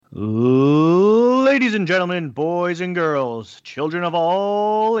Ladies and gentlemen, boys and girls, children of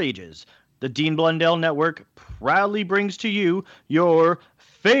all ages, the Dean Blundell Network proudly brings to you your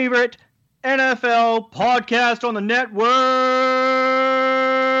favorite NFL podcast on the network.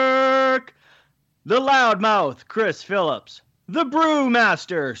 The loudmouth, Chris Phillips. The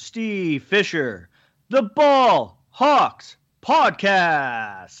brewmaster, Steve Fisher. The Ball Hawks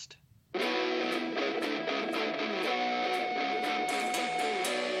Podcast.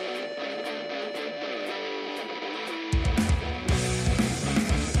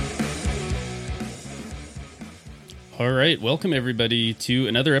 All right, welcome everybody to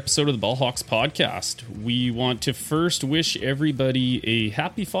another episode of the Ball Hawks podcast. We want to first wish everybody a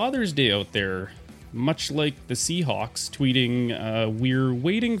happy Father's Day out there. Much like the Seahawks tweeting, we're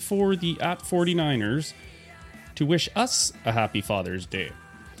waiting for the @49ers to wish us a happy Father's Day.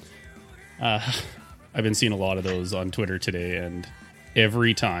 I've been seeing a lot of those on Twitter today, and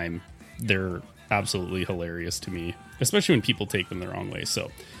every time they're absolutely hilarious to me, especially when people take them the wrong way.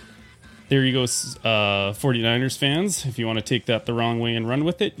 So there you go, 49ers fans. If you want to take that the wrong way and run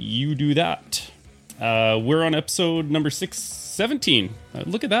with it, you do that. We're on episode number 617.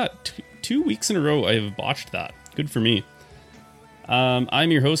 Look at that. 2 weeks in a row I have botched that. Good for me.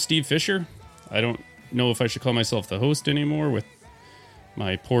 I'm your host, Steve Fisher. I don't know if I should call myself the host anymore with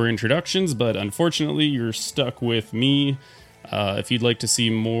my poor introductions, but unfortunately you're stuck with me. If you'd like to see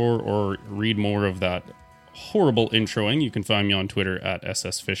more or read more of that horrible introing, you can find me on Twitter at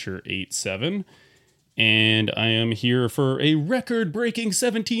ssfisher87, and I am here for a record-breaking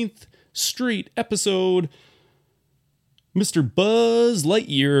 17th straight episode. Mr. Buzz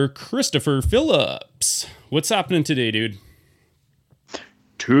Lightyear, Christopher Phillips. What's happening today, dude?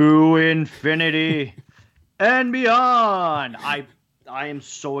 To infinity and beyond. I am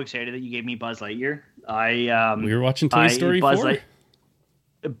so excited that you gave me Buzz Lightyear. We were watching Toy Story 4.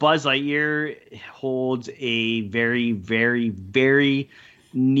 Buzz Lightyear holds a very, very, very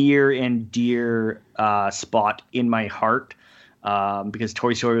near and dear spot in my heart because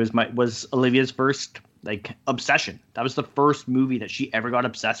Toy Story was Olivia's first obsession. That was the first movie that she ever got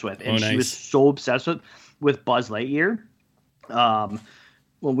obsessed with, and she was so obsessed with Buzz Lightyear.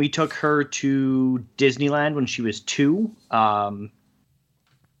 When we took her to Disneyland when she was 2.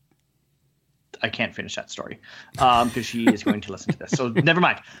 I can't finish that story because she is going to listen to this. So never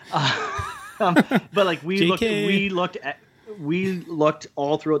mind. But we looked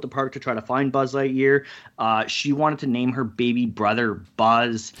all throughout the park to try to find Buzz Lightyear. She wanted to name her baby brother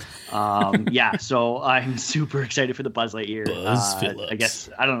Buzz. So I'm super excited for the Buzz Lightyear. Buzz Phillips. I guess,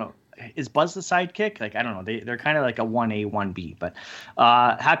 I don't know. Is Buzz the sidekick? I don't know. They're kind of like a 1A, 1B. But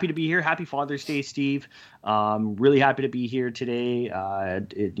happy to be here. Happy Father's Day, Steve. Really happy to be here today.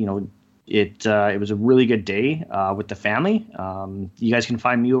 It was a really good day with the family. You guys can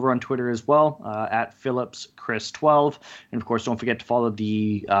find me over on Twitter as well, at PhillipsChris12. And of course, don't forget to follow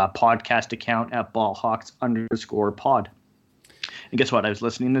the podcast account at ballhawks_pod. And guess what? I was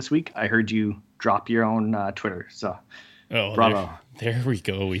listening this week. I heard you drop your own Twitter. So bravo. There we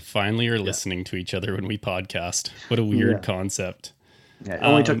go. We finally are listening to each other when we podcast. What a weird concept. Yeah, it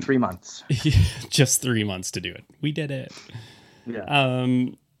only took 3 months. Just 3 months to do it. We did it. Yeah.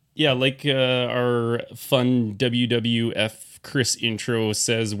 Our fun WWF Chris intro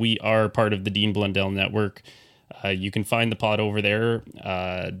says, we are part of the Dean Blundell Network. You can find the pod over there,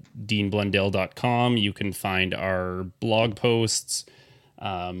 deanblundell.com. You can find our blog posts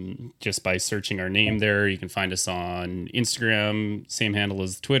just by searching our name there. You can find us on Instagram, same handle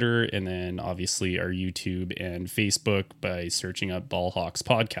as Twitter, and then obviously our YouTube and Facebook by searching up Ball Hawks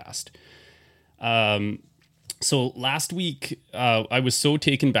Podcast. So last week, I was so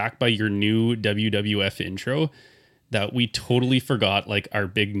taken back by your new WWF intro that we totally forgot our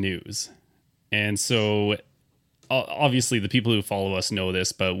big news. And so obviously the people who follow us know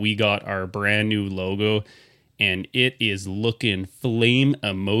this, but we got our brand new logo and it is looking flame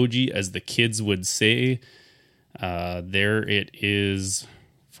emoji, as the kids would say. There it is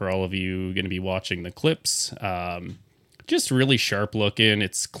for all of you going to be watching the clips. Just really sharp looking.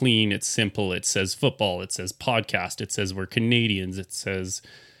 It's clean. It's simple. It says football. It says podcast. It says we're Canadians. It says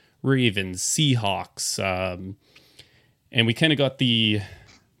Ravens, Seahawks. And we kind of got the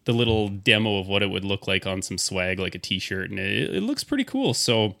little demo of what it would look like on some swag, like a t-shirt. And it looks pretty cool.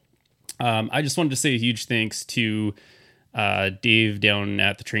 So I just wanted to say a huge thanks to Dave down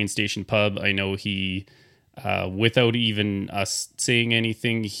at the train station pub. I know he... without even us saying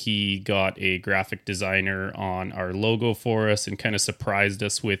anything, he got a graphic designer on our logo for us and kind of surprised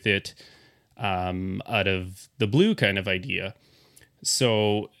us with it out of the blue kind of idea.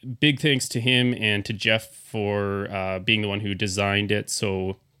 So big thanks to him and to Jeff for being the one who designed it.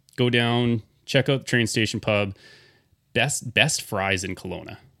 So go down, check out Train Station Pub. Best fries in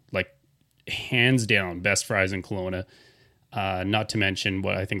Kelowna, like hands down, best fries in Kelowna. Not to mention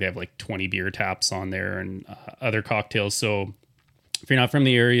what I think they have like 20 beer taps on there and other cocktails. So if you're not from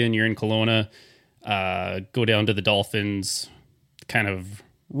the area and you're in Kelowna, go down to the Dolphins, kind of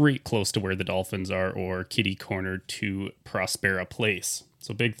right close to where the Dolphins are, or kitty corner to Prospera Place.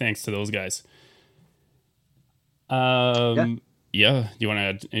 So big thanks to those guys. Yeah. You want to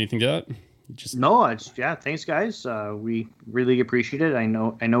add anything to that? Thanks guys. We really appreciate it. I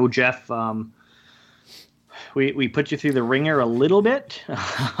know Jeff, we put you through the ringer a little bit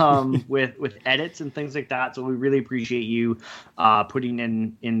with edits and things like that. So we really appreciate you putting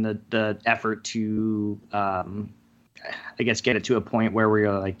in the effort to I guess get it to a point where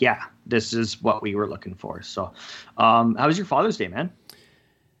we're like, yeah, this is what we were looking for. So how was your Father's Day, man?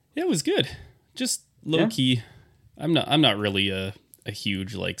 Yeah, it was good. Just low key. I'm not really a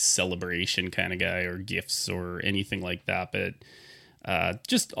huge like celebration kind of guy or gifts or anything like that, but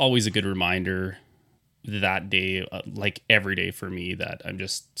just always a good reminder that day, like every day for me, that I'm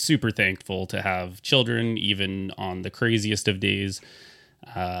just super thankful to have children, even on the craziest of days.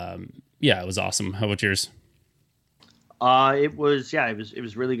 It was awesome. How about yours? It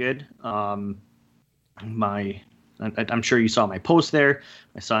was really good. I'm sure you saw my post there.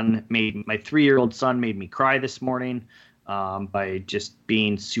 My 3-year-old son made me cry this morning by just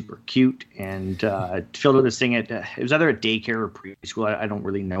being super cute, and filled with this thing it was either at daycare or preschool. I don't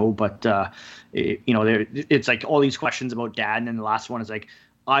really know, but it's like all these questions about dad, and then the last one is like,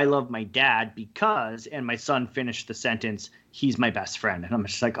 I love my dad because, and my son finished the sentence, he's my best friend. And I'm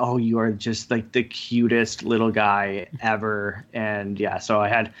just like, oh, you are just like the cutest little guy ever. And yeah, so I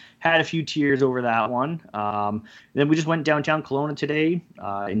had a few tears over that one. Then we just went downtown Kelowna today,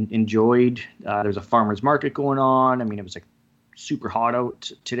 enjoyed, there's a farmer's market going on. I mean, it was like super hot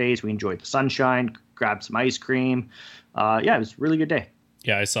out today, so we enjoyed the sunshine, grabbed some ice cream. It was a really good day.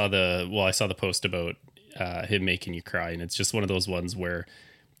 Yeah, I saw the post about him making you cry, and it's just one of those ones where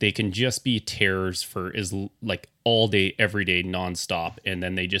they can just be terrors for like all day, every day, nonstop, and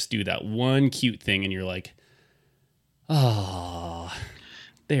then they just do that one cute thing, and you're like, oh,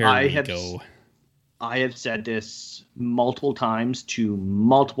 there we go. I have said this multiple times to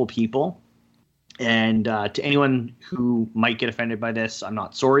multiple people, and to anyone who might get offended by this, I'm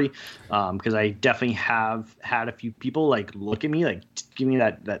not sorry, because I definitely have had a few people like look at me, like give me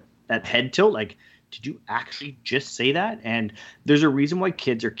that head tilt, like, did you actually just say that? And there's a reason why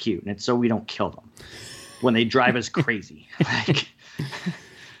kids are cute, and it's so we don't kill them when they drive us crazy. Like,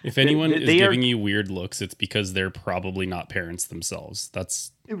 if anyone is giving you weird looks, it's because they're probably not parents themselves.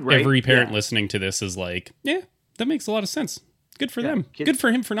 That's right? Every parent listening to this is like, yeah, that makes a lot of sense. Good for them. Good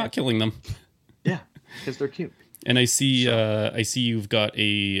for him for not killing them. Yeah, because they're cute. And I see you've got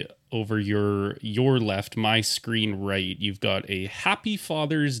over your left, my screen right, you've got a Happy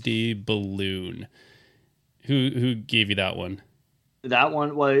Father's Day balloon. Who gave you that one? That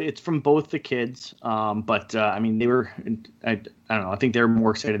one, well, it's from both the kids. But I mean, they were, I don't know, I think they were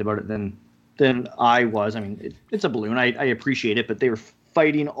more excited about it than I was. I mean, it's a balloon. I appreciate it, but they were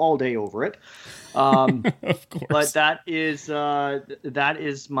fighting all day over it. Of course. But that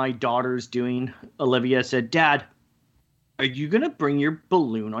is my daughter's doing. Olivia said, Dad, are you going to bring your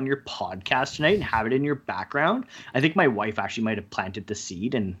balloon on your podcast tonight and have it in your background? I think my wife actually might have planted the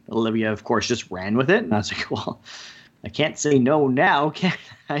seed, and Olivia, of course, just ran with it. And I was like, well, I can't say no now, can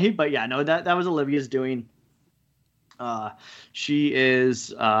I? But yeah, no, that was Olivia's doing. She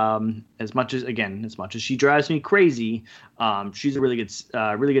is, as much as she drives me crazy, she's a really good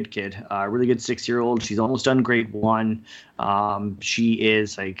kid, really good 6-year-old. She's almost done grade 1. She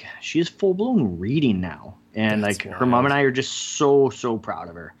is full blown reading now. And that's like wild. Her mom and I are just so proud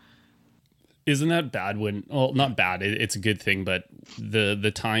of her. Isn't that bad when, well, not bad, it's a good thing, but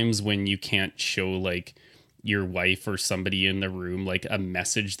the times when you can't show like your wife or somebody in the room like a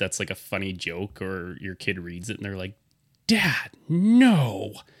message that's like a funny joke, or your kid reads it and they're like, Dad,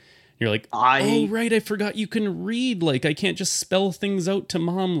 no. You're like, oh, right, I forgot you can read. Like, I can't just spell things out to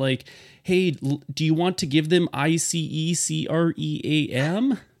Mom like, hey, do you want to give them ICECREAM?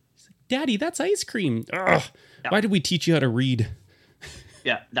 Daddy, that's ice cream. Ugh. Yeah. Why did we teach you how to read?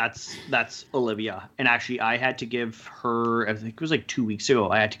 Yeah, that's Olivia. And actually, I had to give her, I think it was like 2 weeks ago,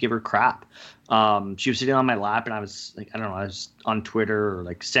 I had to give her crap. She was sitting on my lap, and I was like, I don't know, I was on Twitter or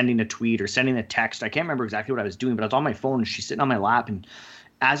like sending a tweet or sending a text. I can't remember exactly what I was doing, but I was on my phone, and she's sitting on my lap. And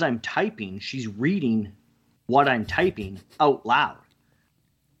as I'm typing, she's reading what I'm typing out loud.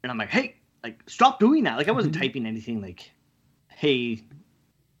 And I'm like, hey, like, stop doing that. Like, I wasn't typing anything like, hey,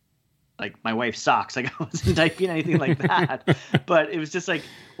 like my wife sucks. Like I wasn't typing anything like that, but it was just like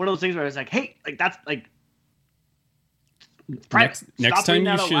one of those things where I was like, hey, like that's like. Next time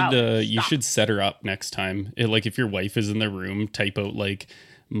you should set her up next time. Like if your wife is in the room, type out like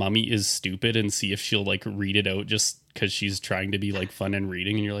 "Mummy is stupid" and see if she'll like read it out just because she's trying to be like fun and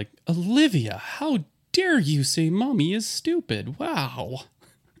reading. And you're like, Olivia, how dare you say "Mummy is stupid"? Wow.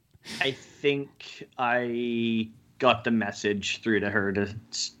 I think I got the message through to her to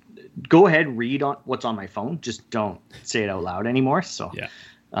go ahead, read on what's on my phone. Just don't say it out loud anymore. So yeah.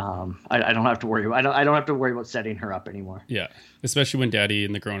 I don't have to worry. I don't have to worry about setting her up anymore. Yeah, especially when Daddy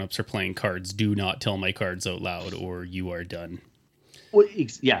and the grown-ups are playing cards. Do not tell my cards out loud, or you are done. Well,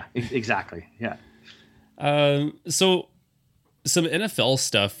 yeah, exactly. Yeah. So some NFL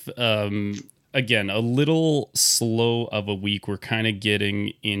stuff. Again, a little slow of a week. We're kind of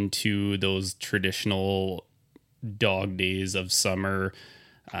getting into those traditional dog days of summer.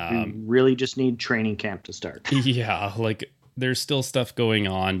 We really just need training camp to start. Yeah, like there's still stuff going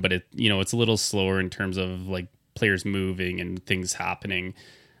on, but it's a little slower in terms of like players moving and things happening.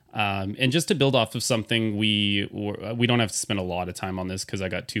 And just to build off of something, we don't have to spend a lot of time on this because I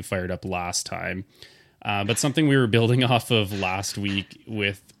got too fired up last time. But something we were building off of last week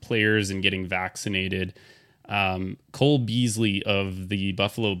with players and getting vaccinated. Cole Beasley of the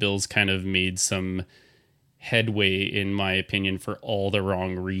Buffalo Bills kind of made some headway, in my opinion, for all the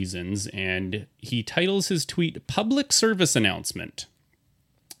wrong reasons. And he titles his tweet "Public Service Announcement."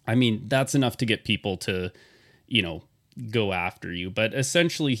 I mean, that's enough to get people to, go after you. But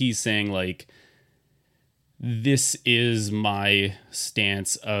essentially he's saying like, this is my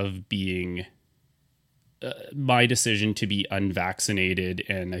stance of being my decision to be unvaccinated.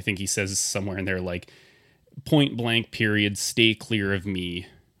 And I think he says somewhere in there, like, point blank period, stay clear of me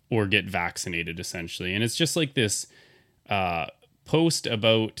or get vaccinated, essentially. And it's just like this post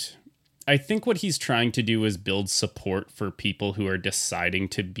about, I think what he's trying to do is build support for people who are deciding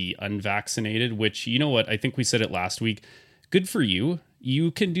to be unvaccinated, which, you know what? I think we said it last week. Good for you.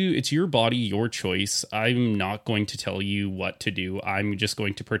 You can do, it's your body, your choice. I'm not going to tell you what to do. I'm just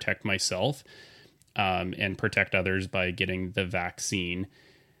going to protect myself and protect others by getting the vaccine.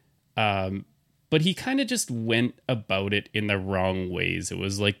 But he kind of just went about it in the wrong ways. It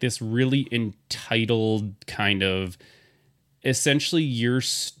was like this really entitled kind of, essentially, you're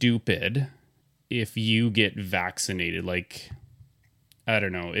stupid if you get vaccinated. Like, I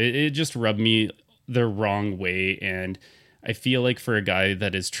don't know. It just rubbed me the wrong way. And I feel like for a guy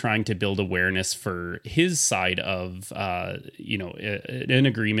that is trying to build awareness for his side of, an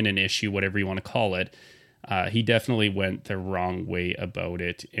agreement, an issue, whatever you want to call it, he definitely went the wrong way about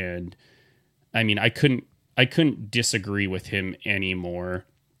it. And I mean, I couldn't disagree with him anymore,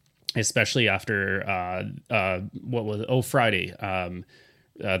 especially after Friday.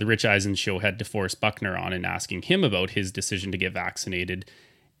 The Rich Eisen show had DeForest Buckner on and asking him about his decision to get vaccinated.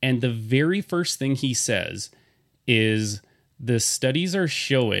 And the very first thing he says is, the studies are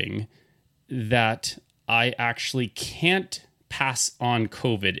showing that I actually can't pass on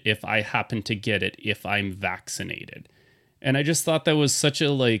COVID if I happen to get it if I'm vaccinated. And I just thought that was such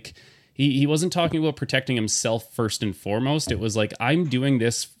a, like, he wasn't talking about protecting himself first and foremost. It was like, I'm doing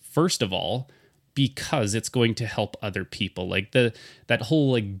this first of all because it's going to help other people. Like that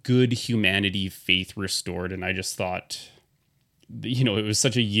whole like good humanity faith restored. And I just thought, it was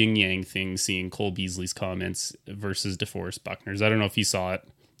such a yin yang thing seeing Cole Beasley's comments versus DeForest Buckner's. I don't know if you saw it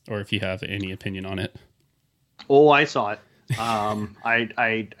or if you have any opinion on it. Oh, I saw it.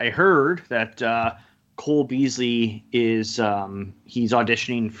 I heard that Cole Beasley is he's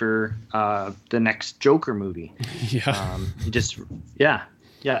auditioning for the next Joker movie. Yeah.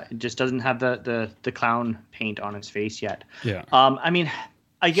 It just doesn't have the clown paint on his face yet. Yeah. I mean,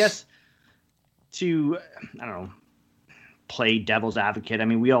 I guess to, I don't know, play devil's advocate. I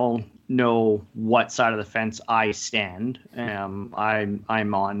mean, we all know what side of the fence I stand. I'm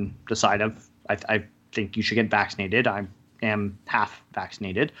on the side of, I think you should get vaccinated. I am half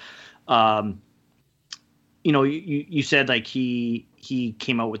vaccinated. You said like he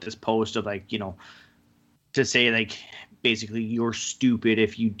came out with this post of like, to say like basically you're stupid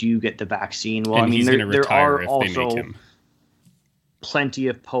if you do get the vaccine. Well, and I mean, there are also plenty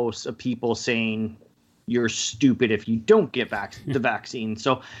of posts of people saying you're stupid if you don't get the vaccine.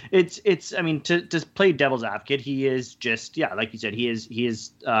 So it's I mean, to play devil's advocate, he is just, like you said, he is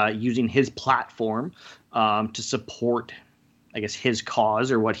using his platform to support, I guess, his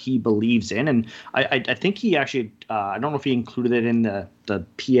cause or what he believes in. And I think he actually, I don't know if he included it in the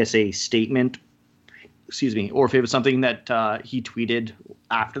PSA statement, or if it was something that he tweeted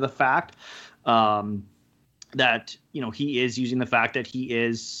after the fact. that, he is using the fact that he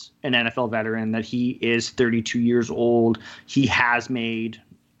is an NFL veteran, that he is 32 years old. He has made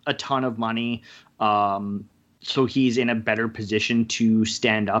a ton of money. So he's in a better position to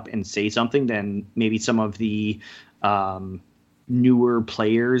stand up and say something than maybe some of the newer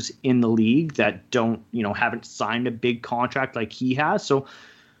players in the league that haven't signed a big contract like he has. So,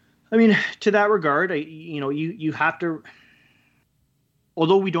 I mean, to that regard, you have to,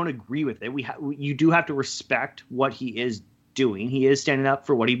 although we don't agree with it, you do have to respect what he is doing. He is standing up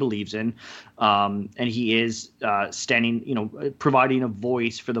for what he believes in, and he is providing a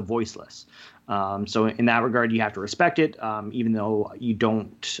voice for the voiceless. So in that regard, you have to respect it, even though you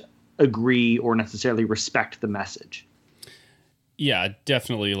don't agree or necessarily respect the message. Yeah,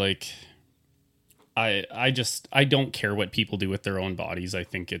 definitely. Like, I don't care what people do with their own bodies. I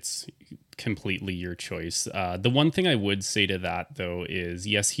think it's completely your choice. The one thing I would say to that, though, is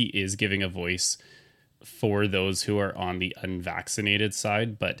yes, he is giving a voice for those who are on the unvaccinated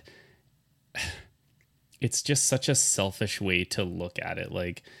side, but it's just such a selfish way to look at it.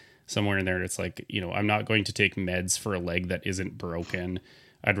 Like, somewhere in there, it's like, I'm not going to take meds for a leg that isn't broken.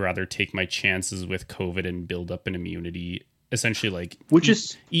 I'd rather take my chances with COVID and build up an immunity. Essentially, like,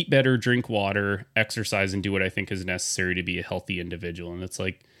 eat better, drink water, exercise, and do what I think is necessary to be a healthy individual. And it's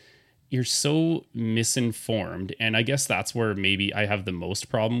like, you're so misinformed. And I guess that's where maybe I have the most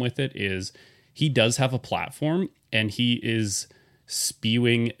problem with it is he does have a platform and he is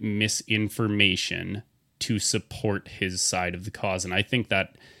spewing misinformation to support his side of the cause. And I think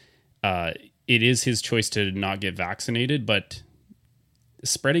that it is his choice to not get vaccinated, but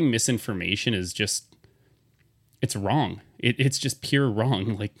spreading misinformation is just, it's wrong. It's just pure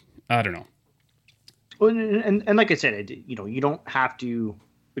wrong. Like, I don't know. Well, and like I said, you don't have to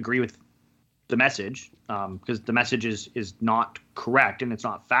agree with the message, because the message is not correct and it's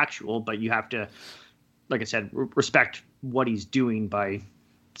not factual, but you have to, like I said, respect what he's doing by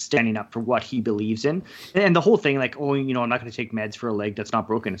standing up for what he believes in. And the whole thing, like, I'm not going to take meds for a leg that's not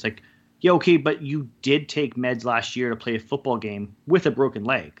broken. It's like, yeah, okay, but you did take meds last year to play a football game with a broken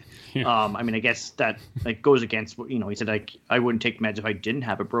leg. Yeah. I mean, I guess that goes against what, he said, like, I wouldn't take meds if I didn't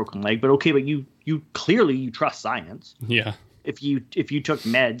have a broken leg, but okay, but you clearly trust science. Yeah. If you took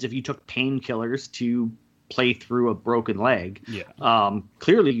meds, if you took painkillers to play through a broken leg, yeah.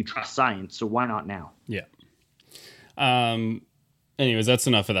 Clearly you trust science. So why not now? Yeah. Anyways, that's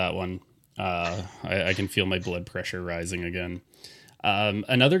enough of that one. I can feel my blood pressure rising again.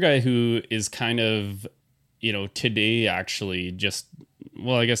 Another guy who is kind of, today actually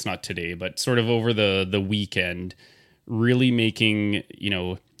I guess not today, but sort of over the weekend, really making,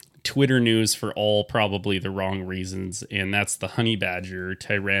 Twitter news for all probably the wrong reasons. And that's the honey badger,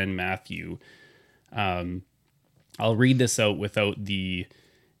 Tyrann Mathieu. I'll read this out without the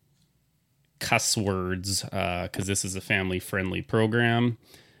cuss words, because this is a family-friendly program.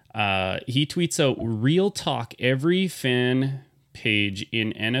 He tweets out, "Real talk, every fan page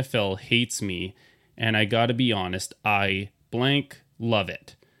in NFL hates me, and I gotta be honest, I blank love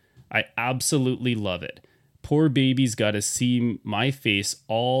it. I absolutely love it. Poor babies gotta see my face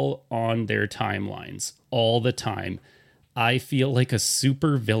all on their timelines, all the time. I feel like a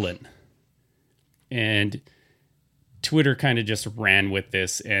super villain." And Twitter kind of just ran with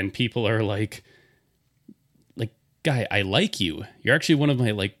this, and people are like, guy, I like you. You're actually one of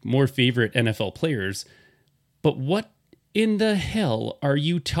my more favorite NFL players, but what in the hell are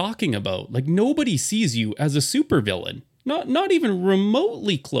you talking about? Like, nobody sees you as a supervillain. Not even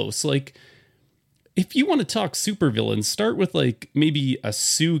remotely close. Like, if you want to talk supervillains, start with maybe a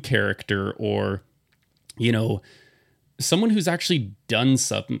Sue character, or someone who's actually done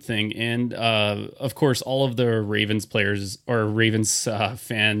something. And of course, all of the Ravens players or Ravens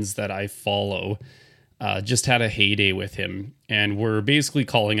fans that I follow just had a heyday with him, and we're basically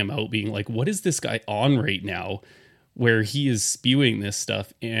calling him out, being like, what is this guy on right now, where he is spewing this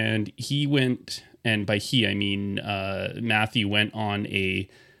stuff? And he went, and by he, I mean Matthew went on a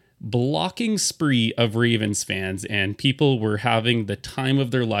blocking spree of Ravens fans, and people were having the time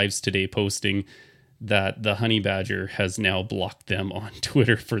of their lives today, posting that the honey badger has now blocked them on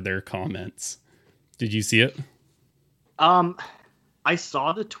Twitter for their comments. Did you see it? I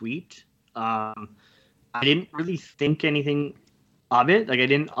saw the tweet. I didn't really think anything of it. I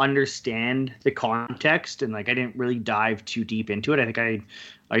didn't understand the context, and I didn't really dive too deep into it. I think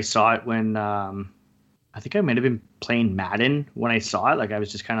I saw it when I think I might have been playing Madden when I saw it. I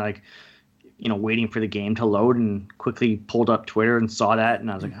was just kind of waiting for the game to load, and quickly pulled up Twitter and saw that, and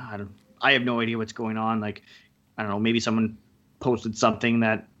I was like, I have no idea what's going on. I don't know, maybe someone posted something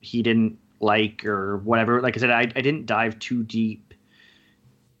that he didn't like or whatever. Like I said, I didn't dive too deep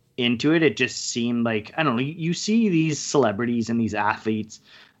into it. It just seemed like, I don't know, you see these celebrities and these athletes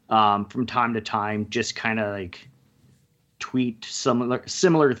from time to time just kind of like tweet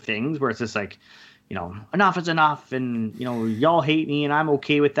similar things where it's just like, enough is enough, and y'all hate me and I'm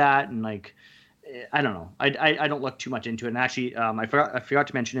okay with that, and like, I don't know, I don't look too much into it. And actually, I forgot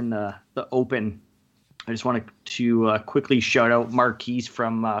to mention in the open, I just wanted to quickly shout out Marquise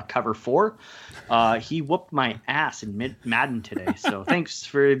from Cover 4. He whooped my ass in Madden today, so thanks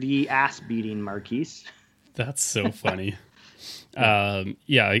for the ass beating, Marquise. That's so funny.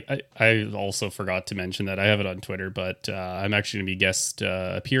 I also forgot to mention that I have it on Twitter, but I'm actually going to be guest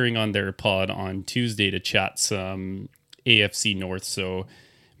appearing on their pod on Tuesday to chat some AFC North. So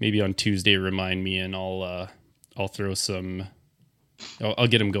maybe on Tuesday, remind me, and I'll throw some. I'll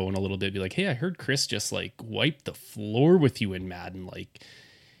get him going a little bit. Be like, hey, I heard Chris just like wiped the floor with you in Madden. Like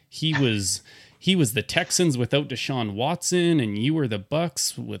he was the Texans without Deshaun Watson, and you were the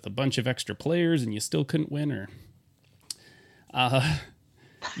Bucks with a bunch of extra players, and you still couldn't win. Or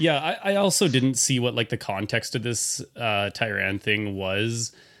I also didn't see what like the context of this Tyrann thing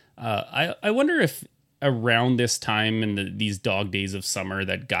was. I wonder if around this time in these dog days of summer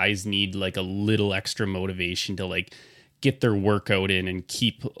that guys need like a little extra motivation to like get their workout in and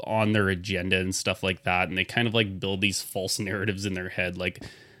keep on their agenda and stuff like that. And they kind of like build these false narratives in their head. Like,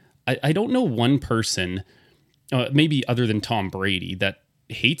 I don't know one person, maybe other than Tom Brady, that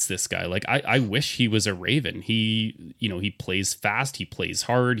hates this guy. Like, I wish he was a Raven. He plays fast, he plays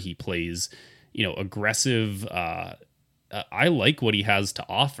hard, he plays, aggressive. I like what he has to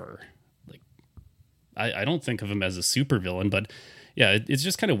offer. Like, I don't think of him as a supervillain, but yeah, it's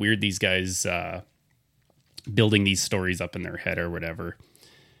just kind of weird, these guys, building these stories up in their head or whatever.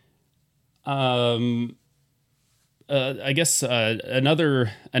 I guess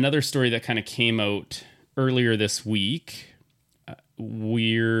another story that kind of came out earlier this week.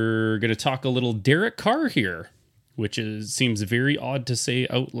 We're going to talk a little Derek Carr here, which seems very odd to say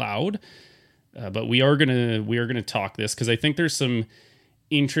out loud, but we are gonna talk this because I think there's some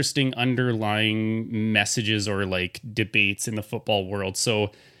interesting underlying messages or like debates in the football world.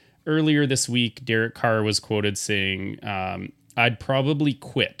 So earlier this week, Derek Carr was quoted saying, I'd probably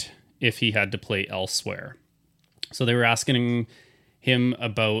quit if he had to play elsewhere. So they were asking him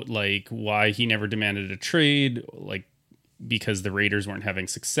about like why he never demanded a trade, like because the Raiders weren't having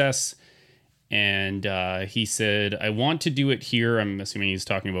success. And he said, I want to do it here. I'm assuming he's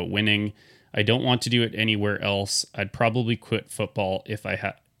talking about winning. I don't want to do it anywhere else. I'd probably quit football if I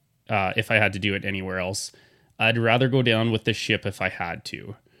had to do it anywhere else. I'd rather go down with the ship if I had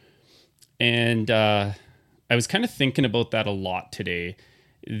to. And I was kind of thinking about that a lot today.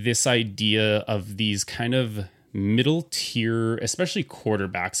 This idea of these kind of middle tier, especially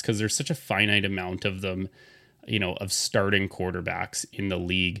quarterbacks, because there's such a finite amount of them, of starting quarterbacks in the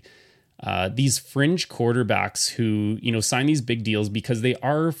league. These fringe quarterbacks who, sign these big deals because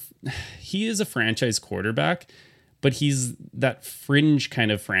he is a franchise quarterback, but he's that fringe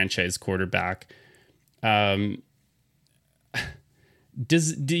kind of franchise quarterback. Do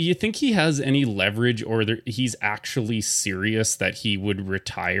you think he has any leverage, or he's actually serious that he would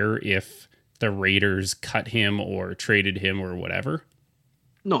retire if the Raiders cut him or traded him or whatever?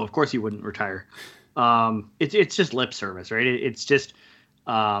 No, of course he wouldn't retire. It's just lip service, right? It's just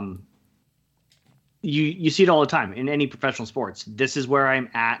you see it all the time in any professional sports. This is where I'm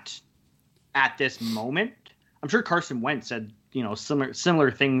at this moment. I'm sure Carson Wentz said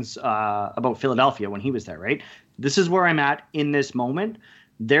similar things about Philadelphia when he was there, right? This is where I'm at in this moment.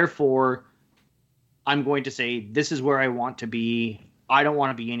 Therefore, I'm going to say this is where I want to be. I don't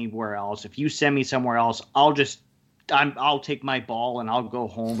want to be anywhere else. If you send me somewhere else, I'll take my ball and I'll go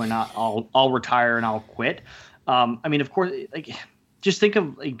home and I'll retire and I'll quit. Of course, like, just think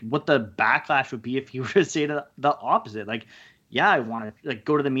of like what the backlash would be if you were to say the opposite. Like, yeah, I want to like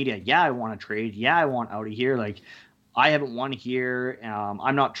go to the media. Yeah, I want to trade. Yeah, I want out of here. Like, I haven't won here.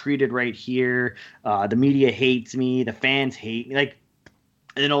 I'm not treated right here. The media hates me. The fans hate me. Like,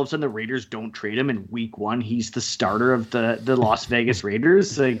 and then all of a sudden the Raiders don't trade him in week 1. He's the starter of the Las Vegas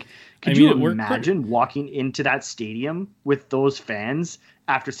Raiders. Like, could you imagine walking into that stadium with those fans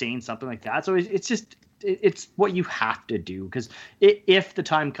after saying something like that? So it's what you have to do, because if the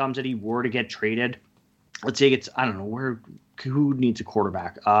time comes that he were to get traded, let's say it's, I don't know, who needs a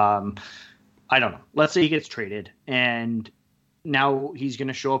quarterback? I don't know. Let's say he gets traded and now he's going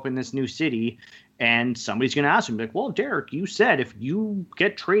to show up in this new city and somebody's going to ask him, like, well, Derek, you said if you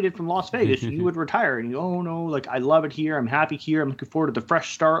get traded from Las Vegas, you would retire. And oh no, like, I love it here. I'm happy here. I'm looking forward to the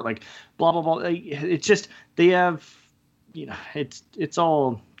fresh start. Like, blah, blah, blah. It's just, they have, it's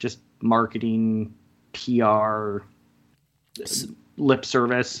all just marketing, PR, lip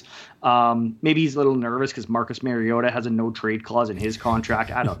service. Maybe he's a little nervous because Marcus Mariota has a no trade clause in his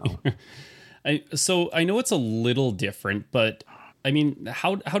contract. I don't know. So I know it's a little different, but I mean,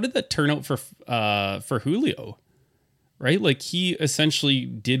 how did that turn out for Julio? Right? Like, he essentially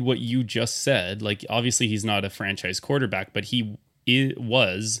did what you just said. Like, obviously he's not a franchise quarterback, but he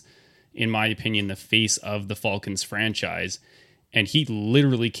was, in my opinion, the face of the Falcons franchise. And he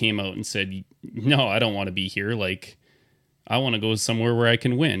literally came out and said, no, I don't want to be here. Like, I want to go somewhere where I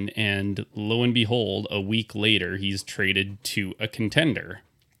can win. And lo and behold, a week later, he's traded to a contender.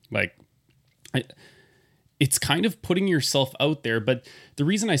 Like, it's kind of putting yourself out there. But the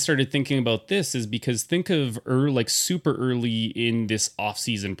reason I started thinking about this is because think of super early in this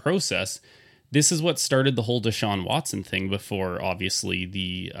offseason process. This is what started the whole Deshaun Watson thing before, obviously,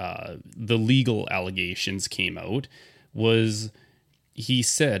 the legal allegations came out. Was he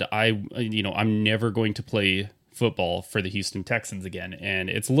said, I'm never going to play football for the Houston Texans again. And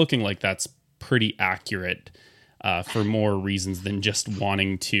it's looking like that's pretty accurate for more reasons than just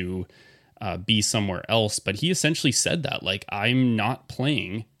wanting to be somewhere else. But he essentially said that, like, I'm not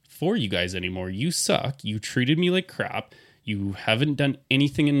playing for you guys anymore. You suck. You treated me like crap. You haven't done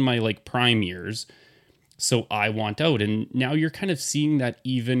anything in my like prime years. So I want out. And now you're kind of seeing that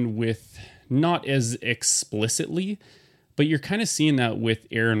even with, not as explicitly, but you're kind of seeing that with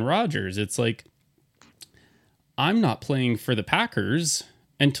Aaron Rodgers. It's like, I'm not playing for the Packers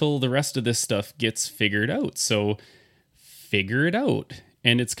until the rest of this stuff gets figured out. So figure it out.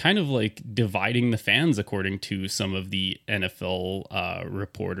 And it's kind of like dividing the fans, according to some of the NFL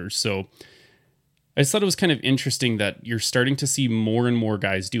reporters. So I just thought it was kind of interesting that you're starting to see more and more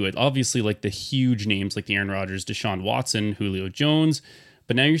guys do it. Obviously, like the huge names like the Aaron Rodgers, Deshaun Watson, Julio Jones.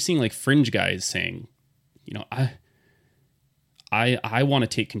 But now you're seeing like fringe guys saying, I want to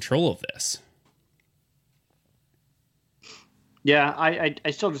take control of this. Yeah,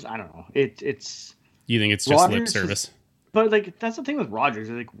 I still just, I don't know. It's. You think it's just lip service? But like, that's the thing with Rodgers.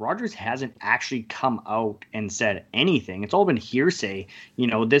 Like, Rodgers hasn't actually come out and said anything. It's all been hearsay.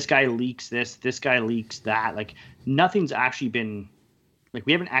 This guy leaks this guy leaks that. Like, nothing's actually been, like,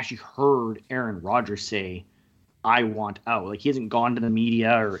 we haven't actually heard Aaron Rodgers say, I want out. Like, he hasn't gone to the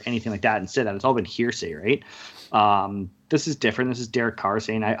media or anything like that and said that. It's all been hearsay, right? This is different. This is Derek Carr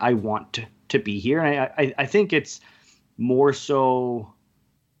saying, I want to be here. And I think it's more so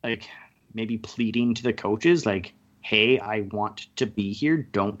like maybe pleading to the coaches, like, hey, I want to be here.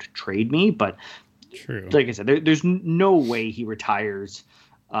 Don't trade me. But true. Like I said, there's no way he retires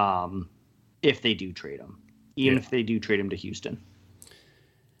if they do trade him, even if they do trade him to Houston.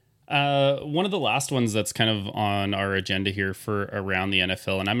 One of the last ones that's kind of on our agenda here for around the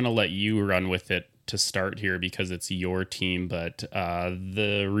NFL, and I'm going to let you run with it to start here because it's your team, but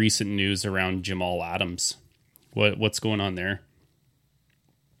the recent news around Jamal Adams. What's going on there?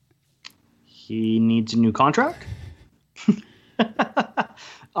 He needs a new contract.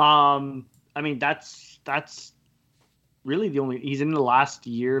 I mean, that's really the only. He's in the last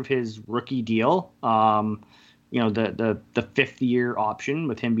year of his rookie deal. The fifth year option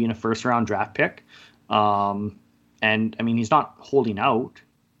with him being a first round draft pick. And I mean, he's not holding out.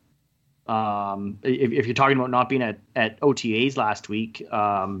 If you're talking about not being at OTAs last week,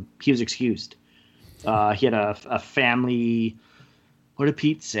 he was excused. He had a family. What did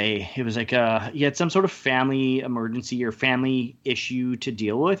Pete say? It was like he had some sort of family emergency or family issue to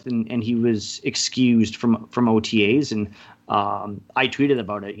deal with, and he was excused from OTAs. And I tweeted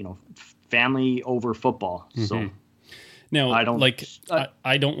about it. Family over football. Mm-hmm. So now, I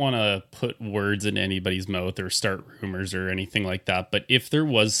don't want to put words in anybody's mouth or start rumors or anything like that. But if there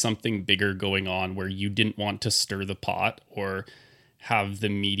was something bigger going on where you didn't want to stir the pot or have the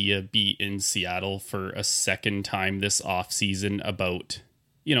media be in Seattle for a second time this offseason about,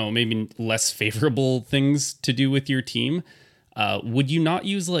 maybe less favorable things to do with your team, would you not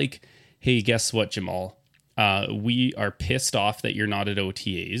use like, hey, guess what, Jamal? We are pissed off that you're not at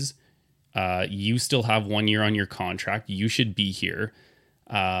OTAs. You still have 1 year on your contract. You should be here.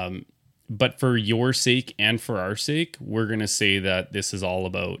 But for your sake and for our sake, we're going to say that this is all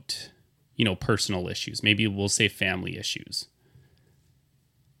about, personal issues. Maybe we'll say family issues.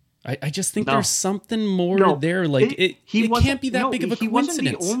 I just think there's something more there. Like it can't be that big of a coincidence. He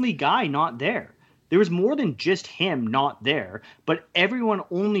wasn't the only guy not there. There was more than just him not there, but everyone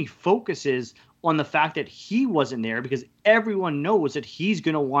only focuses on the fact that he wasn't there because everyone knows that he's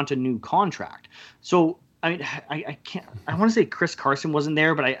going to want a new contract. So, I mean, I can't, I want to say Chris Carson wasn't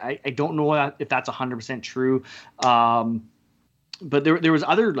there, but I don't know if that's 100% true. But there was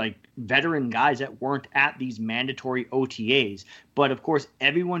other like veteran guys that weren't at these mandatory OTAs. But of course,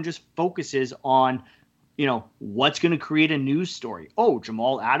 everyone just focuses on what's going to create a news story? Oh,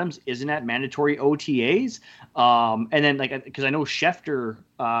 Jamal Adams isn't at mandatory OTAs. And then because I know Schefter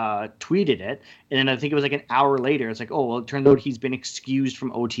tweeted it, and then I think it was like an hour later, it's like, oh, well, it turns out he's been excused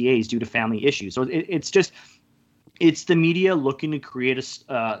from OTAs due to family issues. So it's the media looking to create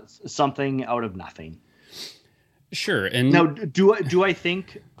something out of nothing. Sure. And now, do I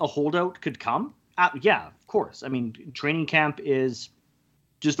think a holdout could come? Yeah, of course. I mean, training camp is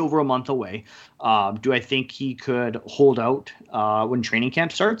just over a month away. Do I think he could hold out when training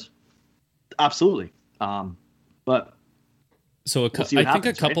camp starts? Absolutely. But so I think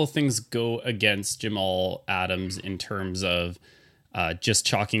a couple things go against Jamal Adams in terms of just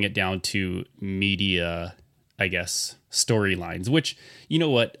chalking it down to media, I guess, storylines, which, you know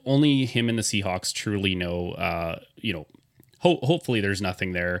what, only him and the Seahawks truly know. Hopefully there's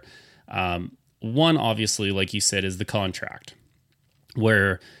nothing there. One, obviously, like you said, is the contract,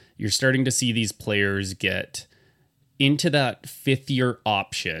 where you're starting to see these players get into that 5th-year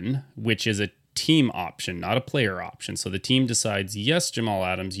option, which is a team option, not a player option. So the team decides, yes, Jamal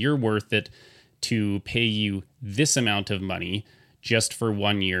Adams, you're worth it to pay you this amount of money just for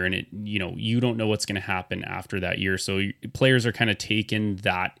 1 year. And you don't know what's going to happen after that year. So players are kind of taking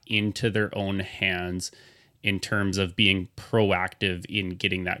that into their own hands in terms of being proactive in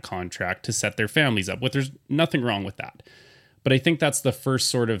getting that contract to set their families up. But there's nothing wrong with that. But I think that's the first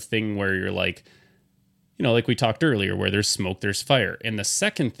sort of thing where you're like, like we talked earlier, where there's smoke, there's fire. And the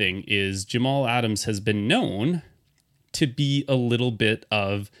second thing is Jamal Adams has been known to be a little bit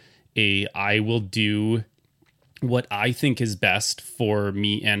of I will do what I think is best for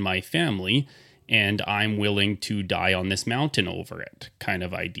me and my family, and I'm willing to die on this mountain over it kind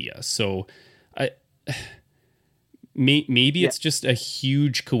of idea. So maybe it's just a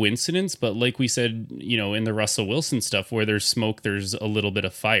huge coincidence, but like we said, in the Russell Wilson stuff, where there's smoke, there's a little bit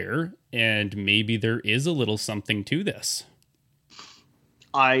of fire, and maybe there is a little something to this.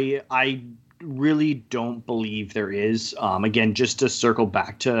 I really don't believe there is. Again, just to circle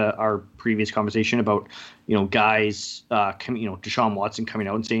back to our previous conversation about, guys, Deshaun Watson coming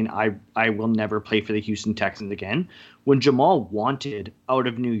out and saying, I will never play for the Houston Texans again. When Jamal wanted out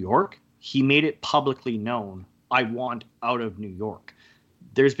of New York, he made it publicly known, I want out of New York.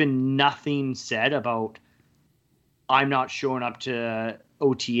 There's been nothing said about, I'm not showing up to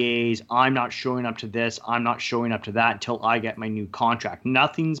OTAs, I'm not showing up to this, I'm not showing up to that until I get my new contract.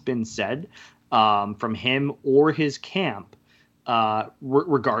 Nothing's been said from him or his camp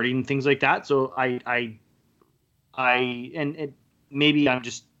regarding things like that. So maybe I'm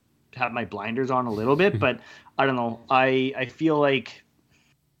just have my blinders on a little bit, but I don't know. I feel like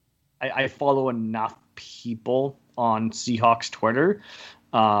I follow enough people on Seahawks Twitter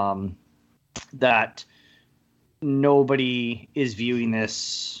that nobody is viewing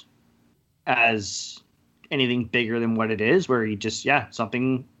this as anything bigger than what it is, where he just,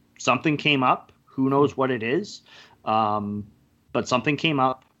 something came up. Who knows what it is? But something came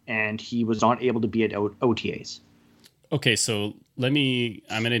up and he was not able to be at OTAs. Okay, so I'm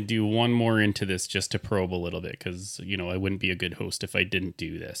going to do one more into this just to probe a little bit, because, I wouldn't be a good host if I didn't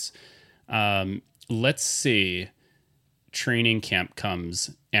do this. Let's say training camp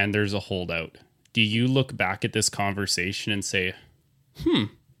comes and there's a holdout. Do you look back at this conversation and say,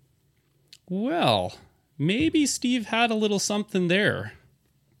 well, maybe Steve had a little something there?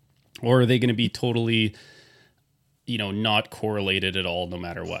 Or are they going to be totally, not correlated at all, no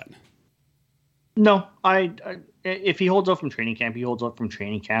matter what? No, if he holds out from training camp, he holds out from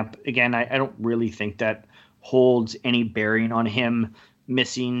training camp. Again, I don't really think that holds any bearing on him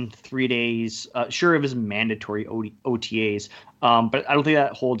missing 3 days. Sure, it was mandatory OTAs, but I don't think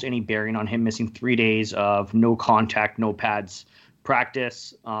that holds any bearing on him missing 3 days of no contact, no pads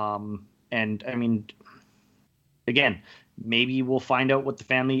practice. And I mean, again, maybe we'll find out what the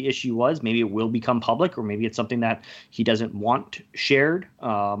family issue was. Maybe it will become public, or maybe it's something that he doesn't want shared.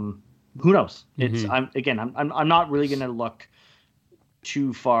 Who knows? It's I'm not really going to look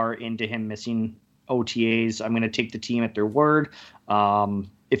too far into him missing OTAs. I'm going to take the team at their word.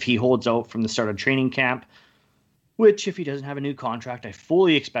 If he holds out from the start of training camp, which if he doesn't have a new contract, I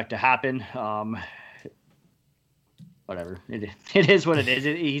fully expect to happen. Whatever. It is what it is.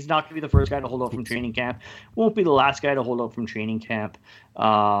 He's not going to be the first guy to hold out from training camp. Won't be the last guy to hold out from training camp.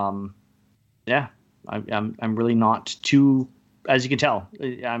 I'm really not too, as you can tell,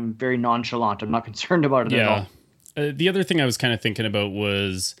 I'm very nonchalant. I'm not concerned about it at all. The other thing I was kind of thinking about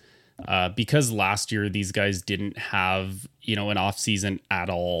was because last year these guys didn't have, an off season at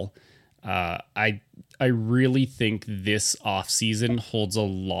all. I really think this off season holds a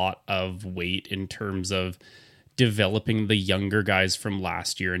lot of weight in terms of developing the younger guys from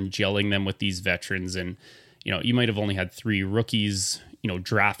last year and gelling them with these veterans. And, you might have only had 3 rookies,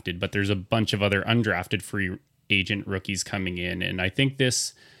 drafted, but there's a bunch of other undrafted free agent rookies coming in. And I think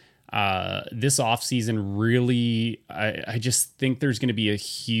this offseason really, I just think there's going to be a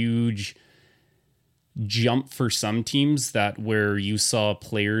huge jump for some teams where you saw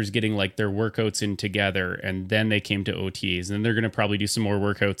players getting like their workouts in together, and then they came to OTAs, and then they're going to probably do some more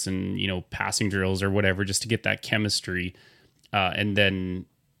workouts and, passing drills or whatever, just to get that chemistry. And then,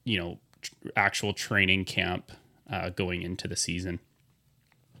 actual training camp going into the season.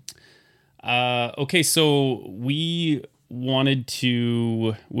 Okay, so we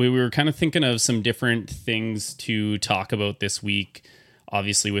were kind of thinking of some different things to talk about this week,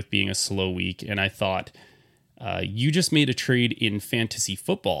 obviously with being a slow week. And I thought, you just made a trade in fantasy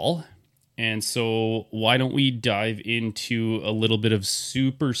football. And so why don't we dive into a little bit of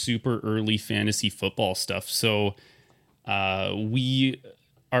super, super early fantasy football stuff? So we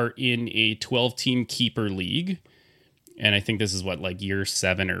are in a 12-team keeper league. And I think this is year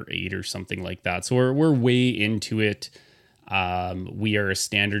 7 or 8 or something like that. So we're way into it. We are a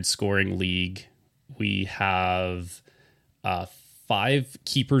standard scoring league. We have 5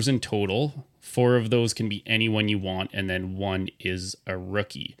 keepers in total. 4 of those can be anyone you want, and then 1 is a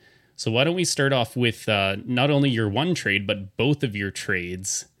rookie. So why don't we start off with not only your one trade, but both of your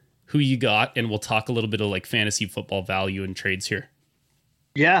trades, who you got, and we'll talk a little bit of fantasy football value and trades here.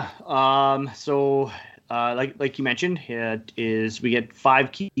 Yeah. So like you mentioned, we get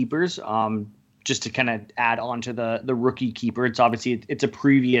 5 keepers. Just to kind of add on to the rookie keeper, it's obviously it's a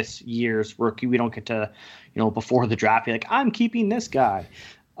previous year's rookie. We don't get to, before the draft, be like, I'm keeping this guy.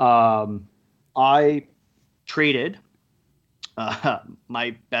 I traded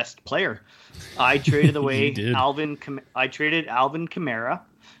my best player. I traded away Alvin Kamara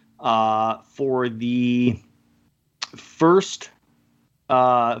for the first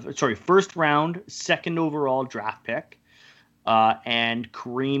round, 2nd overall draft pick, and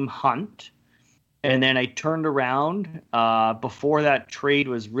Kareem Hunt. And then I turned around before that trade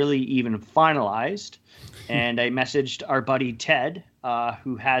was really even finalized, and I messaged our buddy Ted,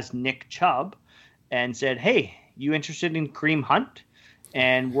 who has Nick Chubb, and said, "Hey, you interested in Kareem Hunt?"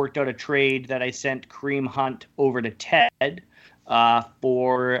 And worked out a trade that I sent Kareem Hunt over to Ted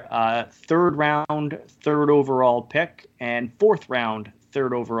for 3rd round, 3rd overall pick, and 4th round,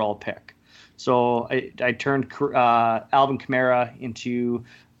 3rd overall pick. So I turned Alvin Kamara into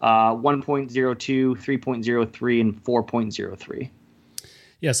 1.02, 3.03, and 4.03.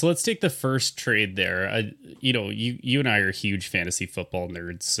 Yeah, so let's take the first trade there. You and I are huge fantasy football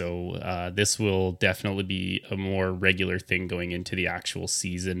nerds, so this will definitely be a more regular thing going into the actual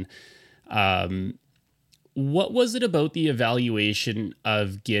season. What was it about the evaluation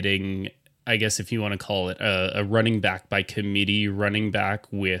of getting, I guess if you want to call it, a running back by committee, running back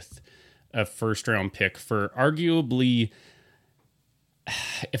with a 1st round pick for arguably,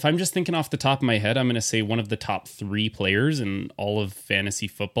 if I'm just thinking off the top of my head, I'm going to say one of the top 3 players in all of fantasy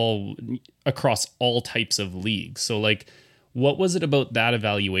football across all types of leagues. So what was it about that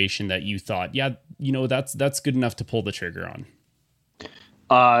evaluation that you thought, that's good enough to pull the trigger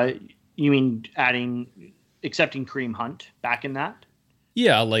on? You mean accepting Kareem Hunt back in that?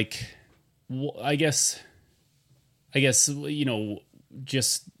 Yeah. I guess,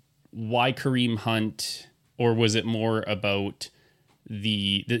 just why Kareem Hunt, or was it more about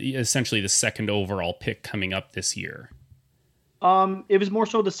the essentially the 2nd overall pick coming up this year? It was more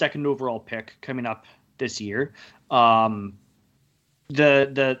so the 2nd overall pick coming up this year. The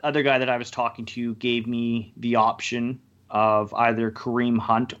other guy that I was talking to gave me the option of either Kareem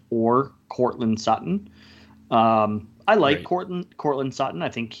Hunt or Courtland Sutton. I like Courtland Sutton. I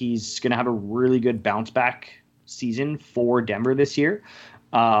think he's going to have a really good bounce back season for Denver this year.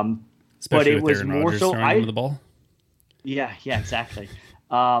 Especially but it with was Aaron more Rodgers so throwing him the ball. Yeah, exactly.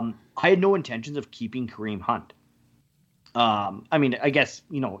 I had no intentions of keeping Kareem Hunt. I guess,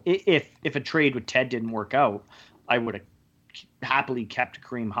 if a trade with Ted didn't work out, I would have happily kept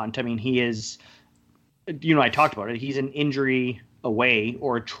Kareem Hunt. I mean, he is, I talked about it. He's an injury away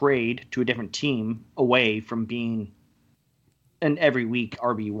or a trade to a different team away from being an every week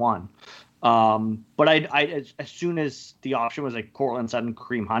RB1. But I as soon as the option was like Courtland Sutton,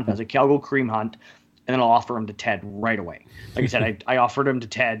 Kareem Hunt, I was like, okay, I'll go Kareem Hunt, and then I'll offer him to Ted right away. Like I said, I offered him to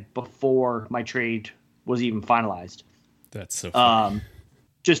Ted before my trade was even finalized. That's so funny.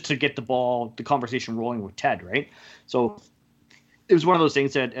 Just to get the conversation rolling with Ted, right? So it was one of those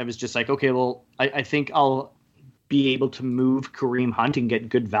things that I was just like, okay, well, I think I'll be able to move Kareem Hunt and get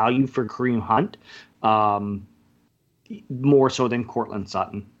good value for Kareem Hunt, more so than Courtland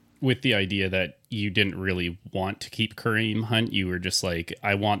Sutton. with the idea that you didn't really want to keep Kareem Hunt. You were just like,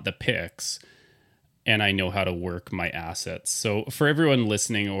 I want the picks and I know how to work my assets. So for everyone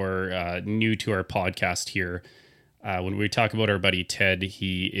listening or new to our podcast here, when we talk about our buddy Ted,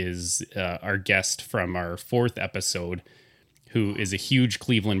 he is our guest from our 4th episode, who is a huge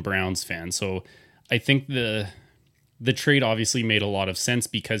Cleveland Browns fan. So I think the trade obviously made a lot of sense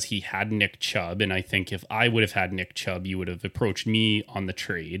because he had Nick Chubb. And I think if I would have had Nick Chubb, you would have approached me on the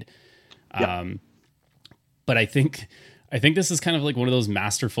trade. Yep. But I think this is kind of like one of those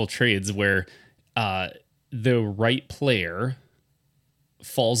masterful trades where the right player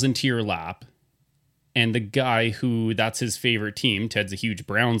falls into your lap, and the guy who that's his favorite team, Ted's a huge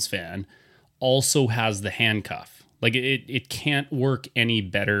Browns fan, also has the handcuff. Like it can't work any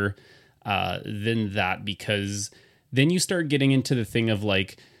better than that, because then you start getting into the thing of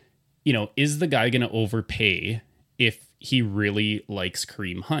like, you know, is the guy going to overpay if he really likes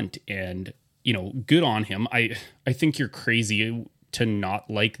Kareem Hunt? And, you know, good on him. I think you're crazy to not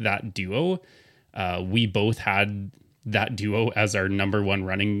like that duo. We both had that duo as our number 1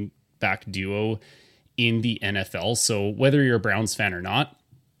 running back duo in the NFL. So whether you're a Browns fan or not,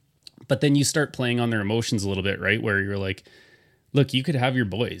 but then you start playing on their emotions a little bit, right? Where you're like, look, you could have your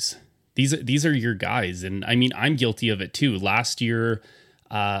boys. These are your guys. And I mean, I'm guilty of it too. Last year,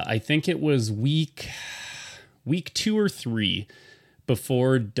 I think it was week 2 or 3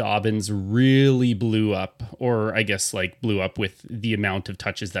 before Dobbins really blew up, or I guess like blew up with the amount of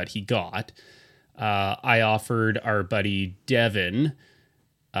touches that he got. I offered our buddy Devin,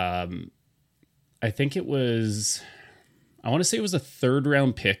 I think it was, I want to say it was a 3rd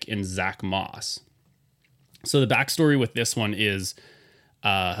round pick in Zach Moss. So the backstory with this one is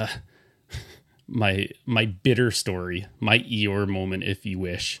my bitter story, my Eeyore moment, if you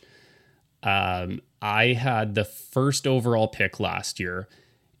wish. I had the 1st overall pick last year,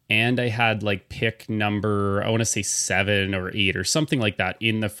 and I had like pick number, I want to say 7 or 8 or something like that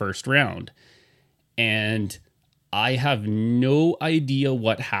in the 1st round. And I have no idea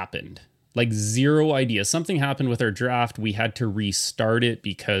what happened. Like 0 idea. Something happened with our draft. We had to restart it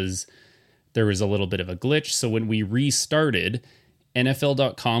because there was a little bit of a glitch. So when we restarted,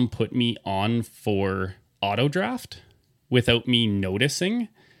 NFL.com put me on for auto draft without me noticing.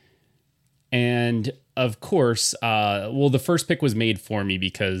 And of course, the first pick was made for me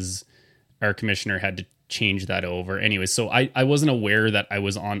because our commissioner had to change that over. Anyway, so I wasn't aware that I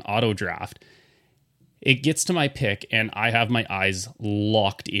was on auto draft. It gets to my pick, and I have my eyes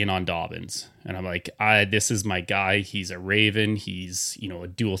locked in on Dobbins. And I'm like, this is my guy. He's a Raven. He's, you know, a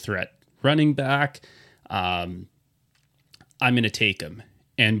dual threat running back. I'm going to take him.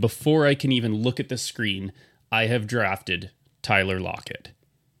 And before I can even look at the screen, I have drafted Tyler Lockett.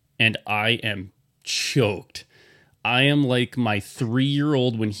 And I am choked. I am like my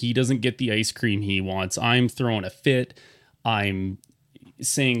 3-year-old when he doesn't get the ice cream he wants. I'm throwing a fit. I'm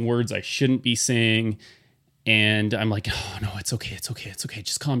saying words I shouldn't be saying. And I'm like, oh no, it's okay.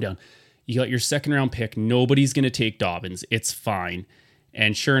 Just calm down. You got your 2nd round pick. Nobody's going to take Dobbins. It's fine.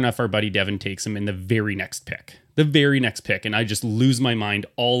 And sure enough, our buddy Devin takes him in the very next pick. And I just lose my mind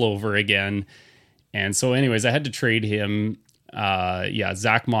all over again. And so anyways, I had to trade him.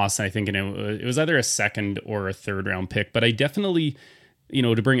 Zach Moss, I think, and it was either a 2nd or a 3rd round pick, but I definitely, you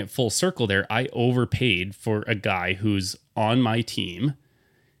know, to bring it full circle there, I overpaid for a guy who's on my team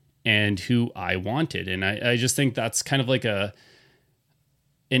and who I wanted. And I just think that's kind of like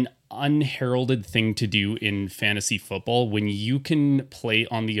an unheralded thing to do in fantasy football, when you can play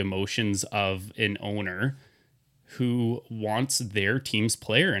on the emotions of an owner who wants their team's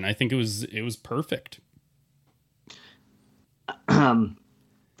player. And I think it was perfect.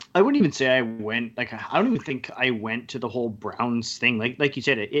 I wouldn't even say I don't even think I went to the whole Browns thing. Like you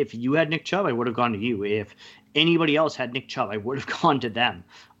said, if you had Nick Chubb, I would have gone to you. If anybody else had Nick Chubb, I would have gone to them,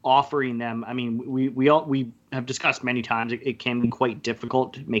 offering them. I mean, we have discussed many times, it can be quite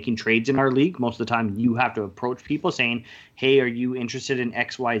difficult making trades in our league. Most of the time you have to approach people saying, hey, are you interested in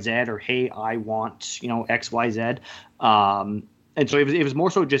XYZ? Or, hey, I want, XYZ. And so it was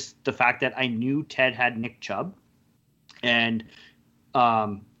more so just the fact that I knew Ted had Nick Chubb. And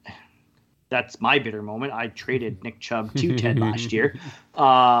that's my bitter moment. I traded Nick Chubb to Ted last year.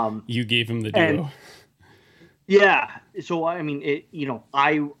 You gave him the duo. Yeah. So, I mean,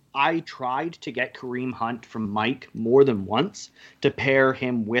 I tried to get Kareem Hunt from Mike more than once to pair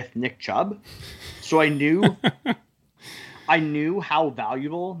him with Nick Chubb. So I knew how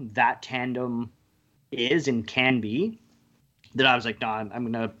valuable that tandem is and can be, that I was like, no, I'm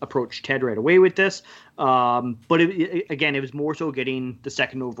going to approach Ted right away with this. But it was more so getting the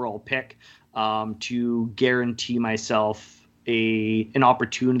 2nd overall pick to guarantee myself an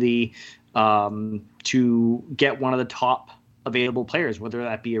opportunity to get one of the top available players, whether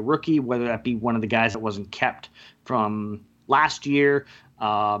that be a rookie, whether that be one of the guys that wasn't kept from last year,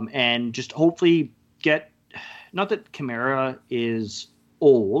 and just hopefully get, not that Kamara is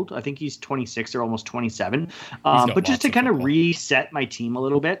old, I think he's 26 or almost 27, but just to kind of reset my team a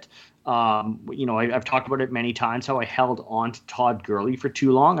little bit. I've talked about it many times how I held on to Todd Gurley for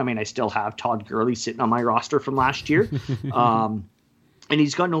too long. I mean, I still have Todd Gurley sitting on my roster from last year. And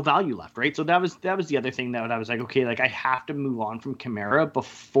he's got no value left, right? So that was the other thing that I was like, okay, like I have to move on from Kamara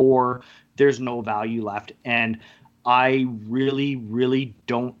before there's no value left. And I really, really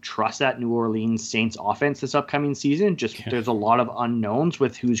don't trust that New Orleans Saints offense this upcoming season. There's a lot of unknowns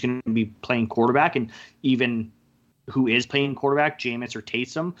with who's going to be playing quarterback, and even who is playing quarterback, Jameis or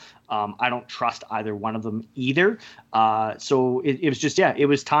Taysom. I don't trust either one of them either. So it was just, it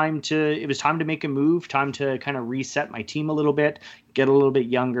was time to make a move, time to kind of reset my team a little bit, get a little bit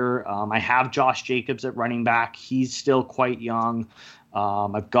younger. I have Josh Jacobs at running back. He's still quite young.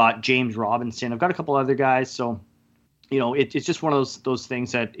 I've got James Robinson. I've got a couple other guys. So, it's just one of those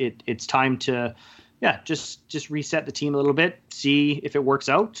things that it's time to, just reset the team a little bit, see if it works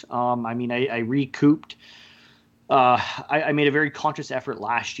out. I recouped. I made a very conscious effort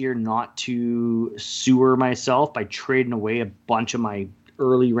last year not to sewer myself by trading away a bunch of my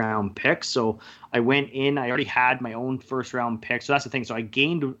early round picks. So I went in, I already had my own first round pick. So that's the thing. So I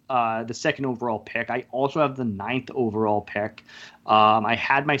gained the second overall pick. I also have the 9th overall pick. I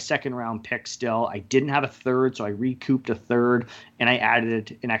had my second round pick still. I didn't have a third, so I recouped a third, and I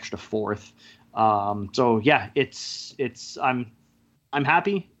added an extra 4th. I'm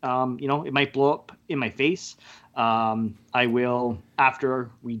happy. It might blow up in my face. I will,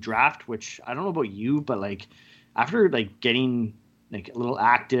 after we draft, which I don't know about you, but like after like getting like a little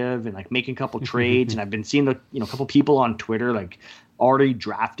active and like making a couple trades, and I've been seeing a couple people on Twitter like already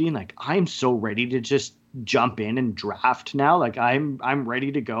drafting, like I'm so ready to just jump in and draft now. Like I'm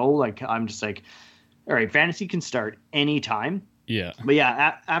ready to go. Like I'm just like, all right, fantasy can start anytime. Yeah. But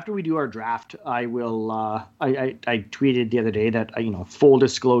after we do our draft, I will, I tweeted the other day that, full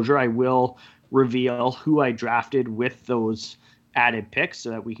disclosure, I will reveal who I drafted with those added picks so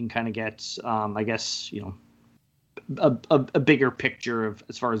that we can kind of get, a bigger picture of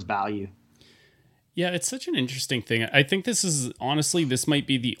as far as value. Yeah, it's such an interesting thing. I think this might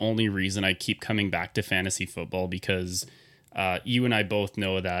be the only reason I keep coming back to fantasy football, because you and I both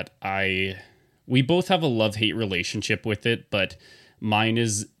know that we both have a love-hate relationship with it, but mine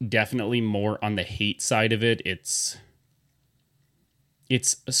is definitely more on the hate side of it. It's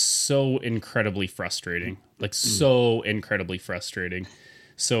so incredibly frustrating. So incredibly frustrating.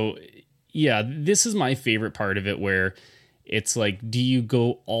 So, yeah, this is my favorite part of it, where it's like, do you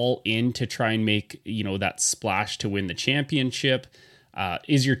go all in to try and make, that splash to win the championship?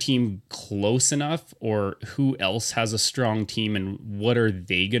 Is your team close enough, or who else has a strong team, and what are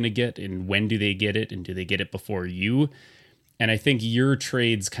they going to get, and when do they get it, and do they get it before you? And I think your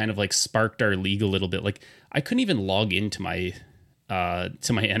trades kind of like sparked our league a little bit. Like I couldn't even log into my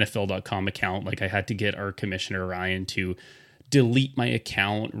NFL.com account. Like I had to get our commissioner Ryan to delete my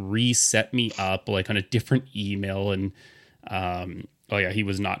account, reset me up like on a different email. And he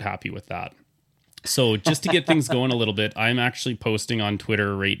was not happy with that. So just to get things going a little bit, I'm actually posting on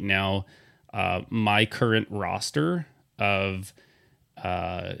Twitter right now my current roster of,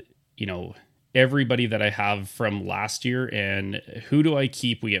 everybody that I have from last year, and who do I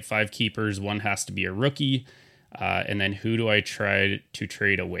keep? We get 5 keepers. One has to be a rookie. And then who do I try to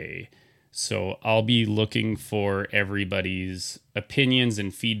trade away? So I'll be looking for everybody's opinions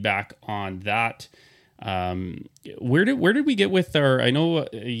and feedback on that. Where did we get with our? I know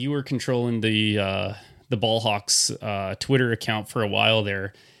you were controlling the Ballhawks Twitter account for a while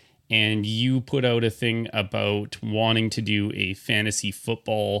there, and you put out a thing about wanting to do a fantasy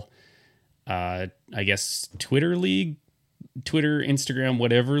football, Twitter league, Twitter, Instagram,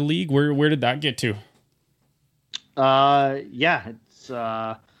 whatever league. Where did that get to?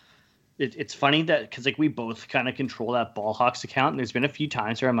 It's funny that because like we both kind of control that Ballhawks account, and there's been a few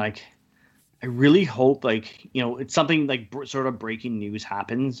times where I'm like, I really hope it's something like sort of breaking news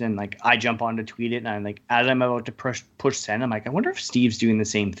happens, and like I jump on to tweet it, and I'm like, as I'm about to push send, I'm like, I wonder if Steve's doing the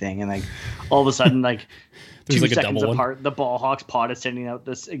same thing, and like all of a sudden like 2 seconds apart, the Ballhawks pod is sending out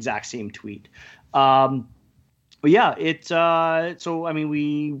this exact same tweet. But yeah, it's so I mean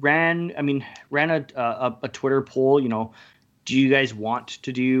we ran a Twitter poll. Do you guys want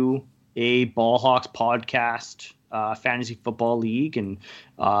to do a Ballhawks podcast fantasy football league, and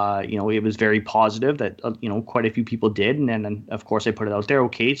it was very positive that quite a few people did, and then of course I put it out there.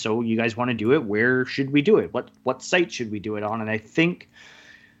 Okay, so you guys want to do it? Where should we do it? What site should we do it on? And I think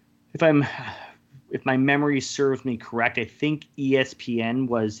if my memory serves me correct, I think ESPN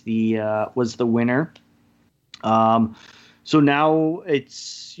was the winner. So now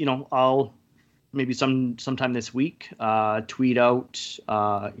it's I'll maybe sometime this week tweet out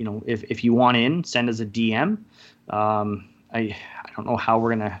if you want in, send us a DM. I don't know how we're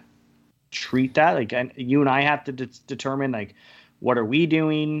gonna treat that. Like, you and I have to determine, like, what are we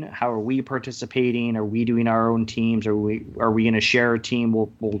doing? How are we participating? Are we doing our own teams? Are we going to share a team?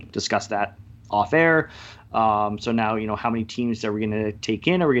 We'll discuss that off air. So now, how many teams are we going to take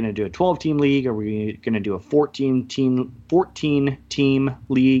in? Are we going to do a 12-team league? Are we going to do a 14-team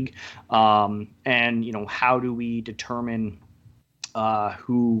league? And how do we determine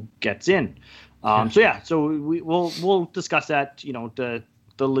who gets in? So we'll discuss that,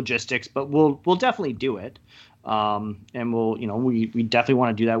 the logistics, but we'll definitely do it. And we definitely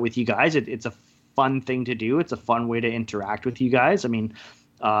want to do that with you guys. It's a fun thing to do. It's a fun way to interact with you guys. I mean,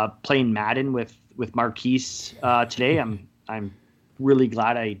 playing Madden with Marquise today, I'm really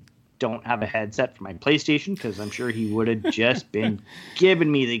glad I don't have a headset for my PlayStation, because I'm sure he would have just been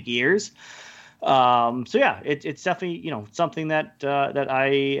giving me the gears. It's definitely something that I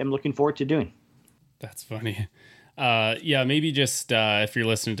am looking forward to doing. That's funny. Maybe just if you're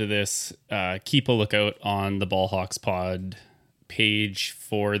listening to this, keep a lookout on the Ballhawks Pod page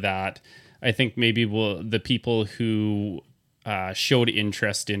for that. I think maybe the people who showed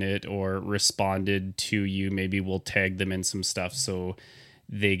interest in it or responded to you, maybe we'll tag them in some stuff so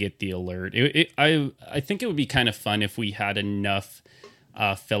they get the alert. I think it would be kind of fun if we had enough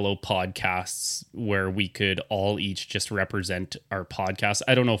fellow podcasts where we could all each just represent our podcast.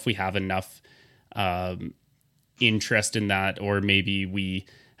 I don't know if we have enough interest in that, or maybe we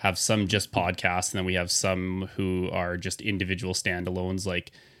have some just podcasts and then we have some who are just individual standalones.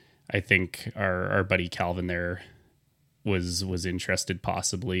 Like, I think our buddy Calvin there was interested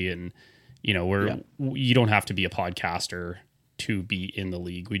possibly, and you don't have to be a podcaster to be in the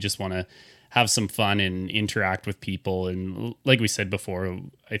league. We just want to have some fun and interact with people, and like we said before,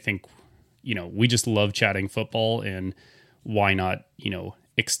 I think we just love chatting football, and why not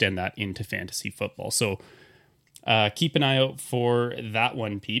extend that into fantasy football. So keep an eye out for that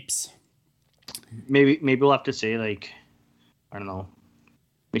one, peeps. Maybe we'll have to say, like, I don't know,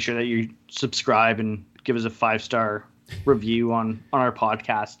 make sure that you subscribe and give us a 5-star review on our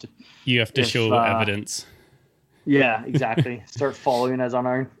podcast. You have to show evidence. Yeah, exactly. Start following us on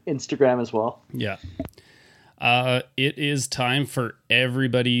our Instagram as well. Yeah. It is time for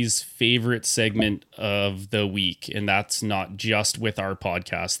everybody's favorite segment of the week, and that's not just with our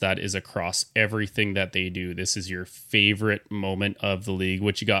podcast. That is across everything that they do. This is your favorite moment of the league.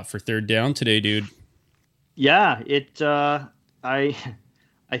 What you got for third down today, dude? Yeah, I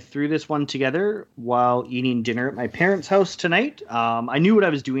threw this one together while eating dinner at my parents' house tonight. I knew what I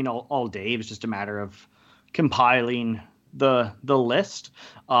was doing all day. It was just a matter of compiling the list.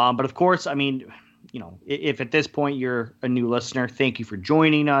 But of course, I mean, if at this point you're a new listener, thank you for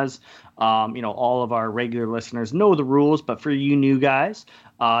joining us. All of our regular listeners know the rules, but for you new guys,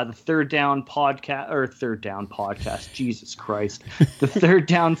 the third down podcast, Jesus Christ, the third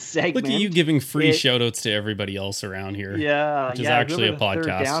down segment. Look at you giving free shout outs to everybody else around here. Yeah. Which is actually a podcast.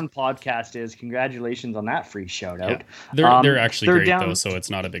 Third down podcast is. Congratulations on that free shout out. Yeah. They're actually great though, so it's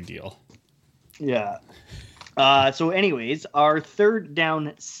not a big deal. Yeah. So anyways, our third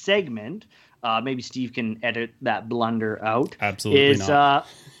down segment, maybe Steve can edit that blunder out. Absolutely not.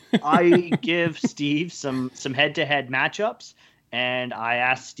 I give Steve some head-to-head matchups, and I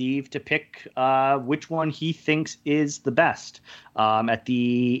ask Steve to pick which one he thinks is the best. At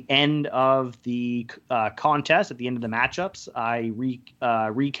the end of the contest, at the end of the matchups, I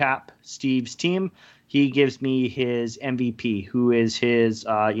recap Steve's team. He gives me his MVP, who is his,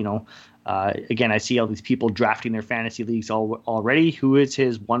 again, I see all these people drafting their fantasy leagues already. Who is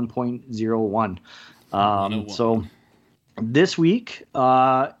his 1.01? So this week,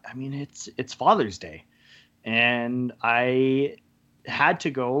 it's Father's Day, and I had to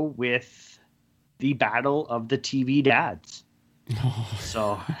go with the battle of the TV dads.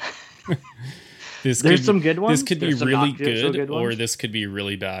 So there's some good ones. This could be really good, or this could be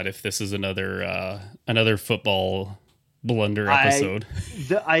really bad if this is another football blunder episode.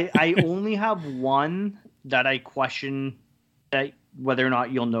 I only have one that I question that whether or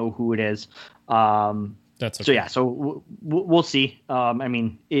not you'll know who it is. That's okay. So yeah, so we'll see. I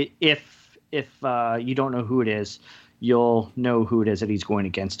mean, if you don't know who it is, you'll know who it is that he's going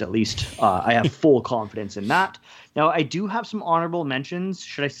against. At least I have full confidence in that. Now, I do have some honorable mentions.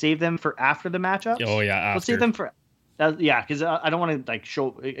 Should I save them for after the matchups? Oh, yeah, after. Let's save them for... yeah, because I don't want to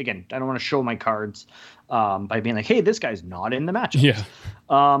show... Again, I don't want to show my cards by being like, hey, this guy's not in the matchup. Yeah.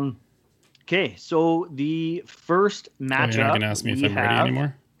 Okay, so the first matchup... You're not going to ask me if I'm ready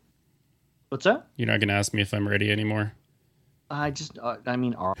anymore? What's that? You're not going to ask me if I'm ready anymore? I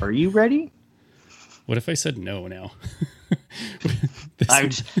mean, are you ready? What if I said no now? I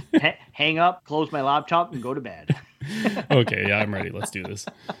would just hang up, close my laptop, and go to bed. Okay, yeah, I'm ready. Let's do this.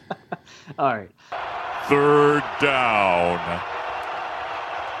 All right. Third down.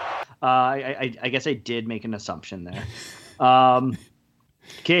 I guess I did make an assumption there.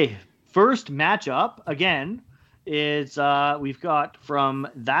 Okay, first matchup, again, is we've got from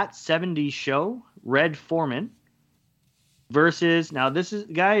That 70s Show, Red Foreman, versus, now this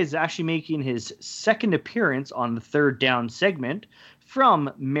guy is actually making his second appearance on the third down segment from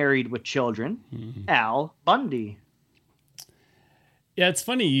Married with Children, Al Bundy. Yeah, it's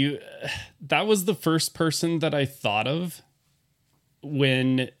funny. That was the first person that I thought of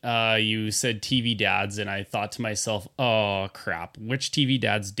when you said TV dads, and I thought to myself, oh crap, which TV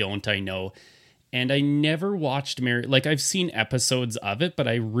dads don't I know? And I never watched Married. Like, I've seen episodes of it, but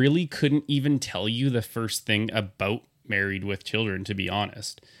I really couldn't even tell you the first thing about Married with Children, to be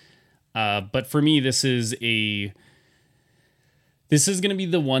honest. But for me, this is going to be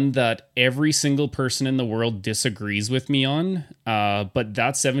the one that every single person in the world disagrees with me on. But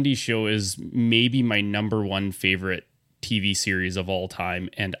That 70s Show is maybe my number one favorite TV series of all time.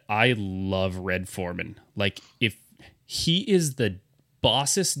 And I love Red Foreman. Like, if he is the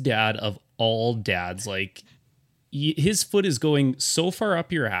bossest dad of all dads, like his foot is going so far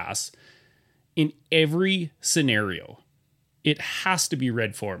up your ass in every scenario. It has to be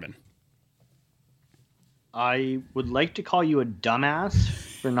Red Foreman. I would like to call you a dumbass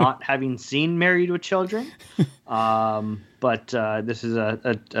for not having seen Married with Children. But this is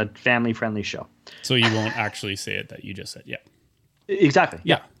a family-friendly show. So you won't actually say it that you just said. Yeah. Exactly.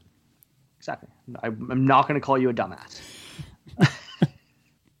 Yeah. Exactly. I'm not going to call you a dumbass.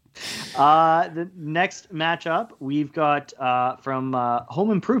 The next matchup, we've got from Home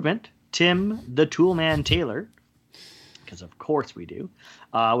Improvement, Tim the Toolman Taylor, because of course we do,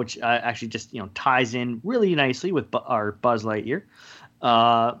 which actually just ties in really nicely with our Buzz Lightyear,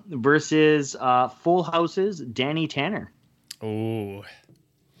 versus Full House's Danny Tanner. Oh,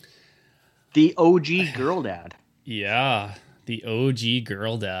 the OG girl dad. Yeah, the OG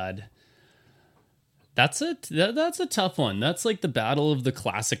girl dad. That's a tough one. That's like the battle of the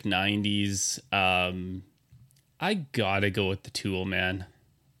classic 90s. I gotta go with the Tool Man.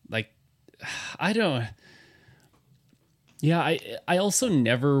 Like, I don't... Yeah, I also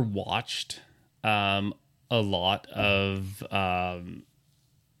never watched a lot of... why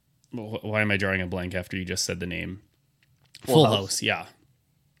am I drawing a blank after you just said the name? Full House, yeah.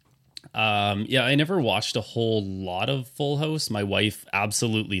 Yeah, I never watched a whole lot of Full House. My wife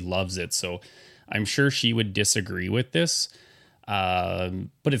absolutely loves it, so I'm sure she would disagree with this. But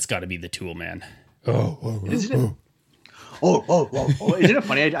it's got to be the Tool Man. Isn't it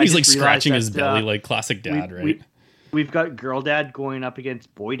funny? He's like scratching his belly like classic dad, right? We've got girl dad going up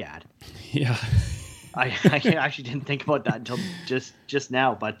against boy dad. Yeah. I actually didn't think about that until just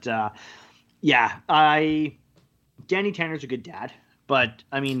now. But yeah, Danny Tanner's a good dad. But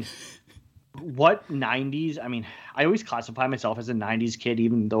I mean, what 90s? I mean, I always classify myself as a 90s kid,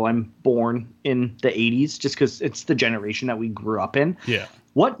 even though I'm born in the 80s, just because it's the generation that we grew up in. Yeah.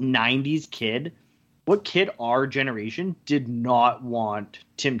 What 90s kid, what kid our generation did not want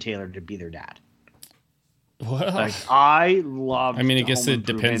Tim Taylor to be their dad? Well, like, I love. I mean, I guess it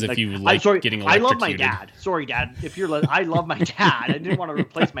depends if you like getting electrocuted. I love my dad. Sorry, Dad. If you're, I love my dad. I didn't want to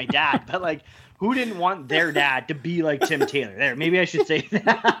replace my dad, but like, who didn't want their dad to be like Tim Taylor? There, maybe I should say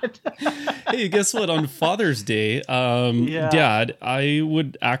that. Hey, guess what? On Father's Day, Dad, I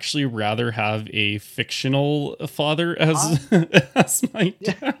would actually rather have a fictional father as my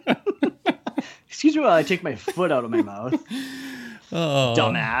dad. Excuse me while I take my foot out of my mouth. Oh,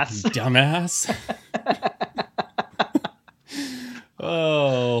 dumbass.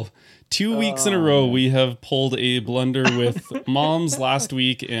 Oh, 2 weeks in a row we have pulled a blunder with moms last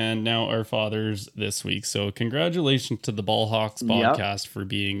week and now our fathers this week. So congratulations to the Ball Hawks podcast for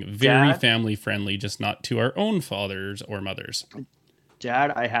being very family friendly, just not to our own fathers or mothers.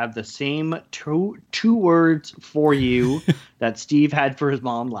 Dad, I have the same two words for you that Steve had for his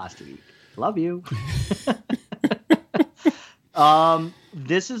mom last week. Love you.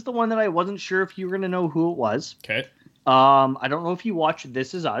 This is the one that I wasn't sure if you were going to know who it was. Okay. I don't know if you watched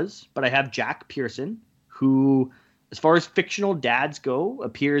This Is Us, but I have Jack Pearson, who as far as fictional dads go,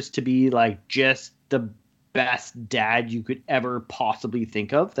 appears to be like just the best dad you could ever possibly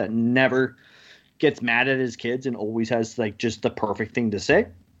think of, that never gets mad at his kids and always has like just the perfect thing to say.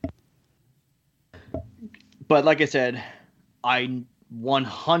 But like I said, I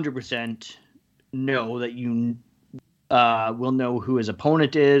 100% know that you will know who his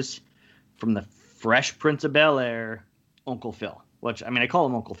opponent is from the Fresh Prince of Bel-Air, Uncle Phil. Which, I mean, I call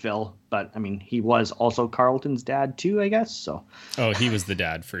him Uncle Phil, but I mean, he was also Carlton's dad too, I guess. So. Oh, he was the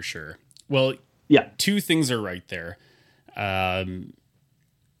dad for sure. Well, yeah, two things are right there.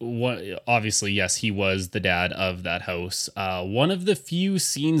 Obviously, yes, he was the dad of that house. One of the few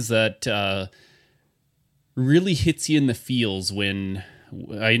scenes that really hits you in the feels when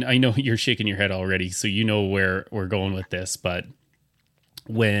I know you're shaking your head already, so you know where we're going with this, but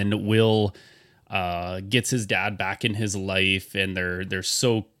when Will gets his dad back in his life and they're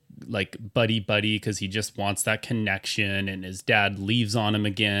so like buddy because he just wants that connection, and his dad leaves on him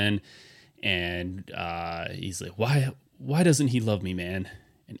again, and he's like, why doesn't he love me, man?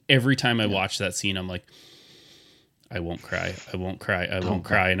 And every time I watch that scene, I'm like, I won't cry,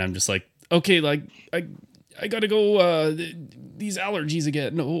 and I'm just like, okay, like I gotta go these allergies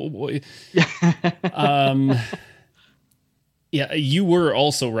again. Oh boy. Yeah, you were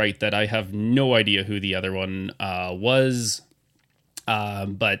also right that I have no idea who the other one was,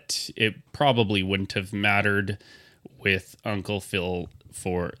 but it probably wouldn't have mattered with Uncle Phil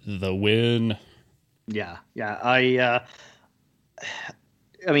for the win. Yeah. I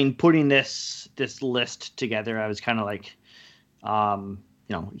mean, putting this list together, I was kind of like,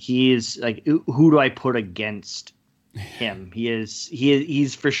 he's like, who do I put against him?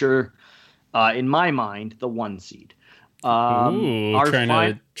 He's for sure, in my mind, the 1 seed.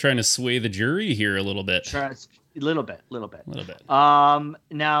 Trying to sway the jury here a little bit. A little bit.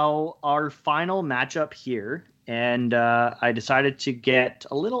 Now our final matchup here, and I decided to get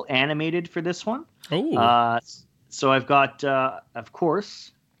a little animated for this one. Oh. So I've got, of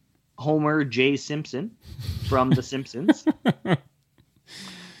course, Homer J. Simpson from The Simpsons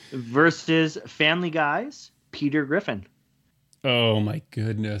versus Family Guy's Peter Griffin. Oh my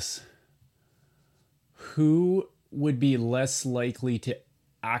goodness. Who would be less likely to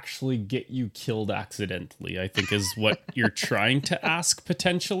actually get you killed accidentally, I think is what you're trying to ask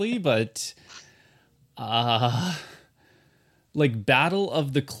potentially, but like Battle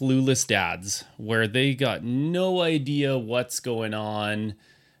of the Clueless Dads, where they got no idea what's going on.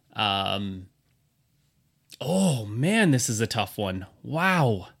 Oh man, this is a tough one.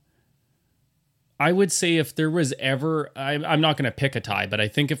 Wow. I would say if there was ever, I'm not going to pick a tie, but I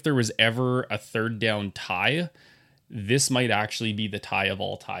think if there was ever a third down tie, this might actually be the tie of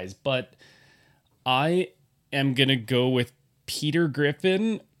all ties. But I am going to go with Peter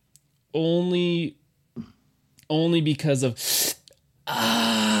Griffin only because of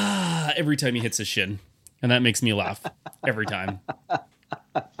every time he hits his shin. And that makes me laugh every time.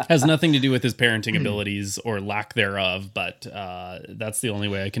 Has nothing to do with his parenting abilities or lack thereof, but that's the only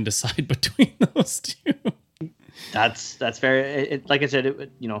way I can decide between those two. That's fair. Like I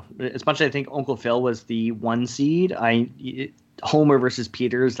said, as much as I think Uncle Phil was the 1 seed, Homer versus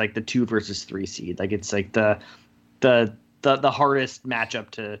Peter is like the 2 versus 3 seed. Like it's like the hardest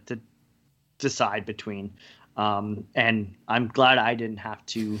matchup to decide between. And I'm glad I didn't have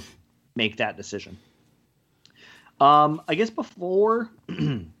to make that decision. I guess before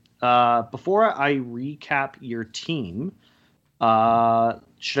I recap your team,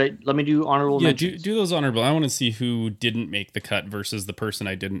 let me do honorable mentions? Do those honorable. I want to see who didn't make the cut versus the person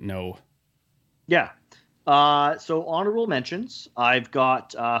I didn't know. Yeah. So honorable mentions, I've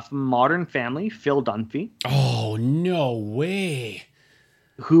got from Modern Family, Phil Dunphy. Oh, no way.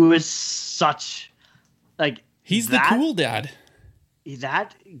 Who is such like he's the cool dad. He's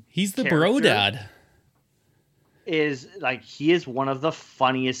the bro dad. Is like he is one of the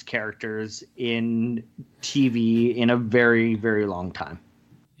funniest characters in TV in a very, very long time.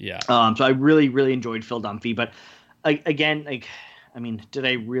 Yeah. So I really, really enjoyed Phil Dunphy, but again, like, I mean, did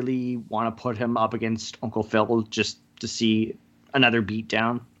I really want to put him up against Uncle Phil just to see another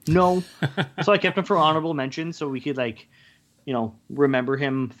beatdown? No. So I kept him for honorable mention so we could remember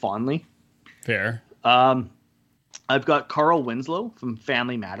him fondly. Fair. I've got Carl Winslow from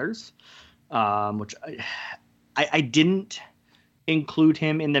Family Matters, which I didn't include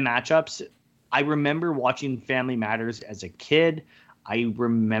him in the matchups. I remember watching Family Matters as a kid. I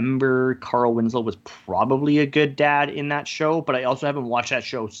remember Carl Winslow was probably a good dad in that show, but I also haven't watched that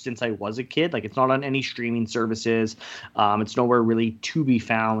show since I was a kid. Like, it's not on any streaming services. It's nowhere really to be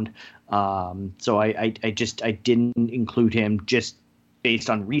found. So I didn't include him just based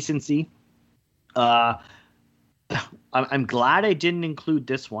on recency. But I'm glad I didn't include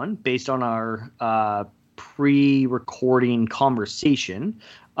this one based on our pre-recording conversation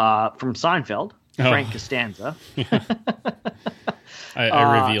from Seinfeld, Frank Costanza.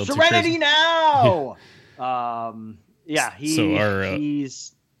 I revealed Serenity now. He's go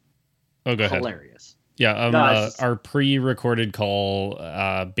hilarious. Ahead. Yeah, our pre-recorded call,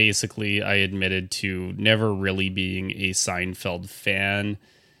 basically I admitted to never really being a Seinfeld fan.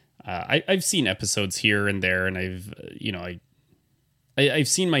 I've seen episodes here and there, and I've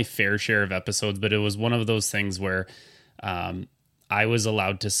seen my fair share of episodes, but it was one of those things where I was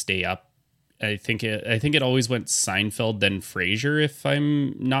allowed to stay up. I think it always went Seinfeld, then Frasier, if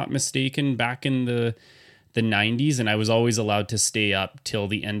I'm not mistaken, back in the 90s, and I was always allowed to stay up till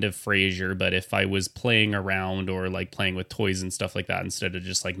the end of Frasier. But if I was playing around or like playing with toys and stuff like that, instead of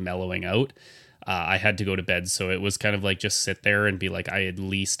just like mellowing out, I had to go to bed. So it was kind of like just sit there and be like, at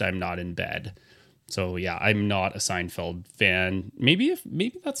least I'm not in bed. So yeah, I'm not a Seinfeld fan. Maybe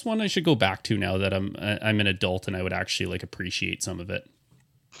that's one I should go back to now that I'm an adult and I would actually like appreciate some of it.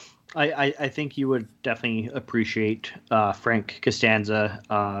 I think you would definitely appreciate Frank Costanza.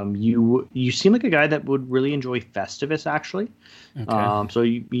 You seem like a guy that would really enjoy Festivus, actually. Okay. So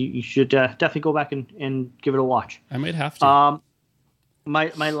you should definitely go back and give it a watch. I might have to.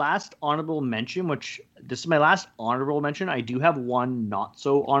 My last honorable mention, which this is my last honorable mention. I do have one not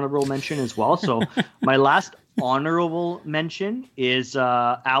so honorable mention as well. So my last honorable mention is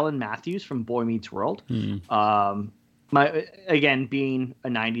Alan Matthews from Boy Meets World. Again, being a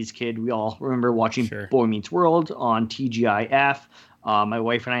 90s kid, we all remember watching Boy Meets World on TGIF. My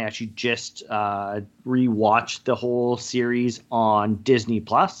wife and I actually just rewatched the whole series on Disney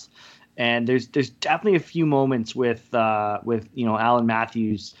Plus, and there's definitely a few moments with Alan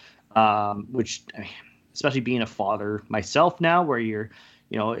Matthews, which, especially being a father myself now, where you're,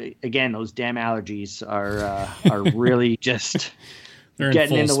 again, those damn allergies are really just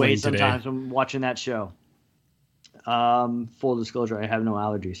getting in the way sometimes when watching that show. Full disclosure, I have no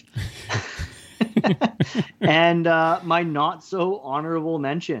allergies. And my not so honorable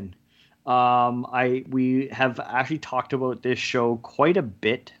mention. We have actually talked about this show quite a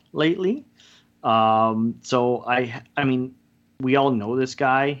bit lately. So I mean, we all know this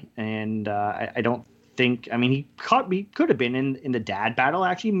guy, and I don't think. I mean, he could have been in the dad battle.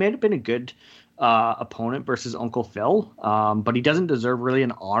 Actually, he may have been a good opponent versus Uncle Phil, but he doesn't deserve really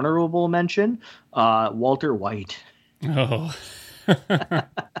an honorable mention. Walter White. Oh.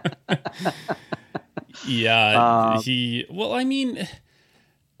 Yeah,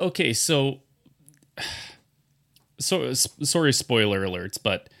 okay, so sorry, spoiler alerts,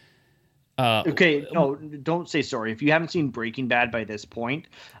 but okay, no, don't say sorry. If you haven't seen Breaking Bad by this point,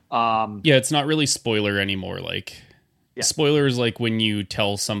 it's not really spoiler anymore. Spoiler is like when you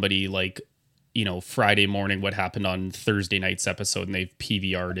tell somebody Friday morning what happened on Thursday night's episode and they've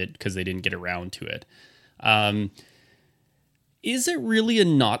PVR'd it because they didn't get around to it. Is it really a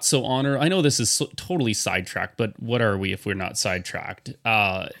not so honor? I know this is totally sidetracked, but what are we if we're not sidetracked?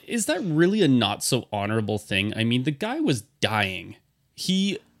 Is that really a not so honorable thing? I mean, the guy was dying.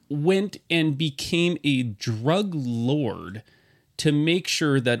 He went and became a drug lord to make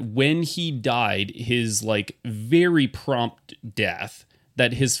sure that when he died, his very prompt death,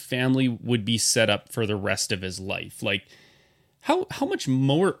 that his family would be set up for the rest of his life. How much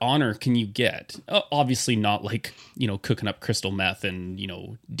more honor can you get? Obviously not cooking up crystal meth and,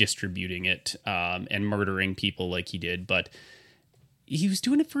 distributing it and murdering people like he did, but he was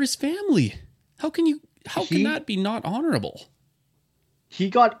doing it for his family. How can that be not honorable? He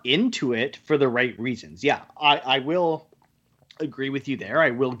got into it for the right reasons. Yeah, I will agree with you there. I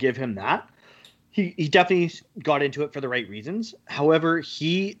will give him that. He definitely got into it for the right reasons. However,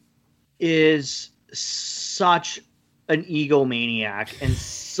 he is such an egomaniac and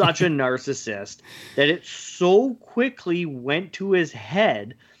such a narcissist that it so quickly went to his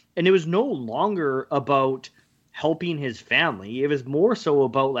head, and it was no longer about helping his family. It was more so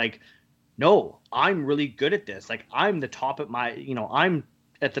about no, I'm really good at this. I'm the top of I'm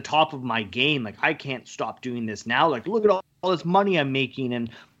at the top of my game. I can't stop doing this now. Look at all this money I'm making, and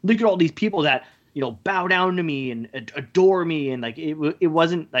look at all these people that, bow down to me and adore me. And it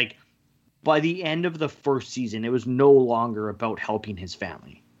wasn't by the end of the first season, it was no longer about helping his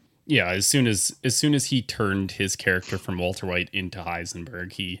family. Yeah, as soon as he turned his character from Walter White into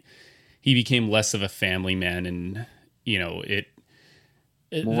Heisenberg, he became less of a family man, and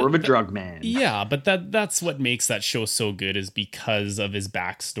more of a drug man. Yeah, but that's what makes that show so good, is because of his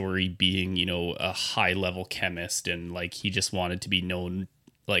backstory being, a high level chemist, and he just wanted to be known,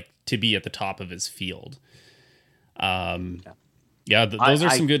 to be at the top of his field. Those are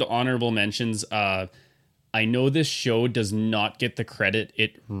some good honorable mentions. I know this show does not get the credit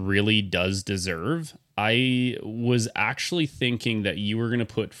it really does deserve. I was actually thinking that you were going to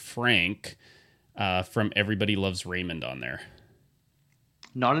put Frank from Everybody Loves Raymond on there.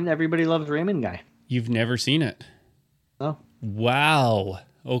 Not an Everybody Loves Raymond guy. You've never seen it? No. Wow.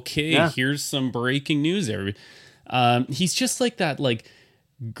 Okay, yeah. Here's some breaking news, everybody. He's just like that, like,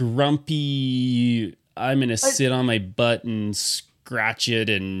 grumpy, I'm going to sit on my butt and scratch it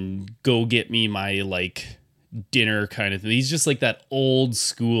and go get me my, like, dinner kind of thing. He's just like that old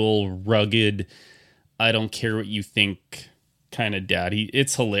school, rugged, I don't care what you think kind of dad.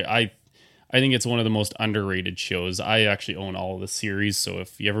 It's hilarious. I think it's one of the most underrated shows. I actually own all of the series, so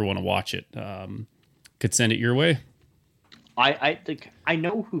if you ever want to watch it, could send it your way. I think I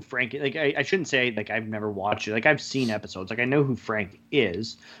know who Frank is. Like, I shouldn't say like I've never watched it. Like, I've seen episodes. Like, I know who Frank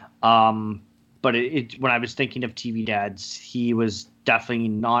is. But when I was thinking of TV dads, he was definitely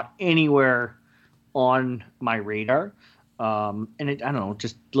not anywhere on my radar. And I don't know,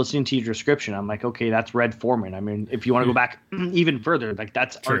 just listening to your description, I'm like, okay, that's Red Foreman. I mean, if you want to go back even further, like,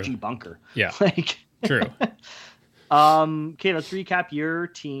 that's True. Archie Bunker. Yeah. Like, true. Okay, let's recap your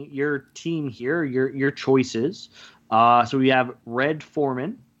team here, your choices. So we have Red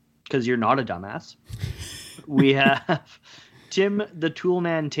Foreman, because you're not a dumbass. We have Tim the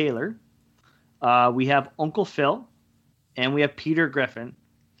Toolman Taylor. We have Uncle Phil, and we have Peter Griffin.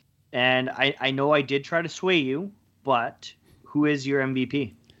 And I know I did try to sway you, but who is your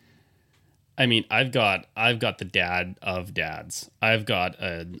MVP? I mean, I've got the dad of dads. I've got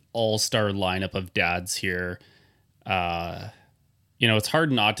an all-star lineup of dads here. It's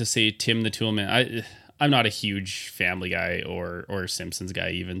hard not to say Tim the Toolman. I'm not a huge Family Guy or Simpsons guy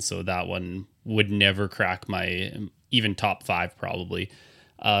even, so that one would never crack my even top 5 probably.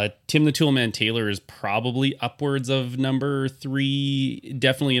 Tim the Toolman Taylor is probably upwards of number 3,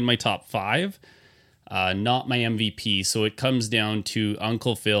 definitely in my top 5. Not my MVP, so it comes down to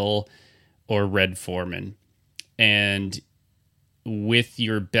Uncle Phil or Red Foreman. And with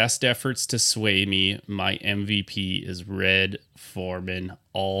your best efforts to sway me, my MVP is Red Foreman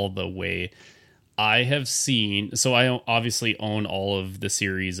all the way. I have seen, so I obviously own all of the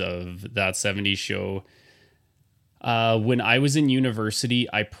series of That 70s Show. When I was in university,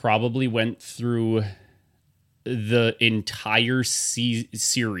 I probably went through the entire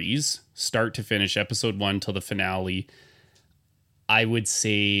series, start to finish, episode 1 till the finale, I would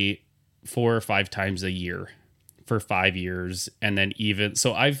say 4 or 5 times a year for 5 years. And then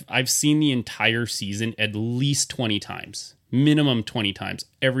so I've seen the entire season at least 20 times, minimum 20 times,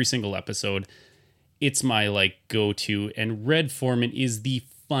 every single episode. It's my like go-to, and Red Foreman is the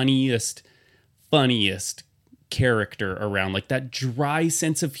funniest character around. Like, that dry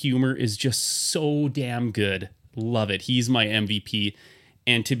sense of humor is just so damn good. Love it. He's my MVP.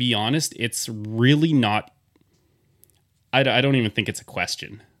 And to be honest, it's really not, I don't even think it's a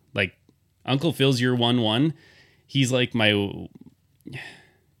question. Like, Uncle Phil's your 1-1. He's like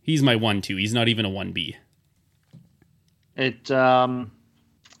he's my 1-2. He's not even a 1B.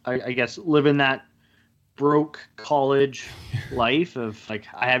 I guess living that broke college life of like,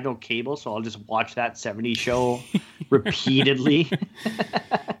 I have no cable, so I'll just watch that 70s show repeatedly.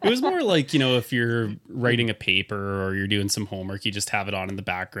 It was more like, if you're writing a paper or you're doing some homework, you just have it on in the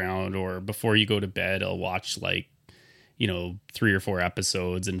background, or before you go to bed, I'll watch 3 or 4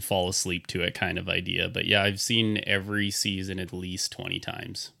 episodes and fall asleep to it kind of idea. But yeah, I've seen every season at least 20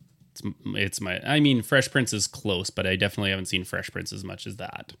 times. Fresh Prince is close, but I definitely haven't seen Fresh Prince as much as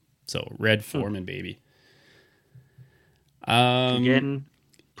that. So Red Foreman, baby. Again,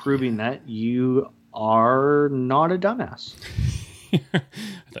 proving that you are not a dumbass. I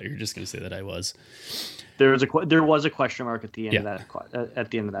thought you were just going to say that I was. There was a question mark at the end of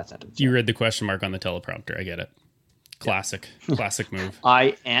that sentence. You read the question mark on the teleprompter. I get it. Classic move.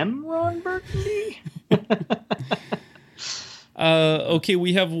 I am Ron Burgundy. Okay,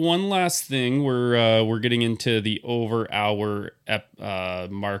 we have one last thing. We're getting into the over hour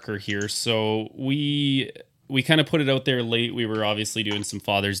marker here. So we kind of put it out there late. We were obviously doing some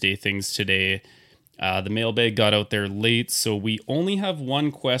Father's Day things today. The mailbag got out there late, so we only have one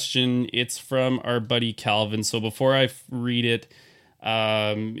question. It's from our buddy Calvin. So before I read it,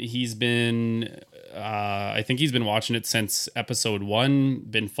 he's been, I think he's been watching it since episode 1,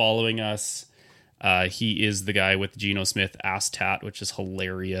 been following us. He is the guy with Geno Smith ass tat, which is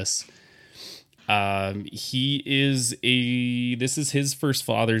hilarious. This is his first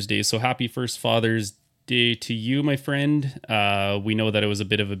Father's Day, so happy first Father's Day to you, my friend. We know that it was a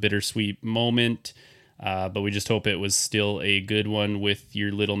bit of a bittersweet moment, but we just hope it was still a good one with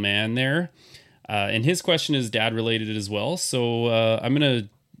your little man there. And his question is dad related as well. So I'm going to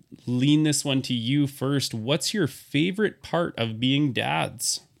lean this one to you first. What's your favorite part of being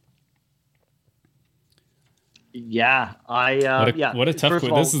dads? Yeah, What a tough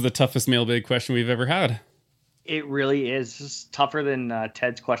question. This is the toughest mailbag question we've ever had. It really is. It's tougher than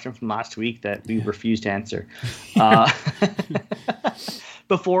Ted's question from last week that we refused to answer.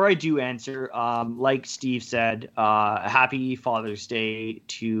 Before I do answer, like Steve said, happy Father's Day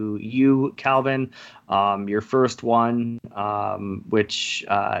to you, Calvin. Your first one, which,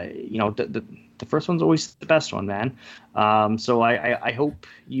 the first one's always the best one, man. So I hope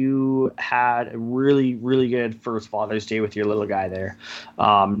you had a really, really good first Father's Day with your little guy there.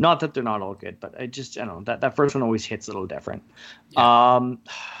 Not that they're not all good, but I don't know, that first one always hits a little different. Yeah.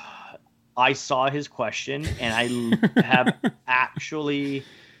 I saw his question, and I have actually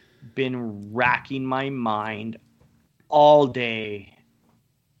been racking my mind all day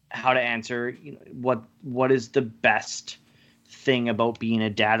how to answer, what is the best thing about being a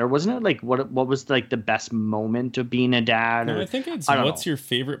dad, or wasn't it like what was like the best moment of being a dad? Or, I think it's what's your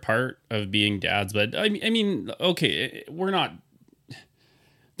favorite part of being dads. But I mean, okay,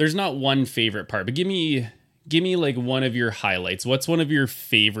 there's not one favorite part, but give me like one of your highlights. What's one of your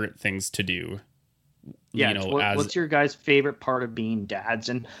favorite things to do? Yeah, what's your guys' favorite part of being dads?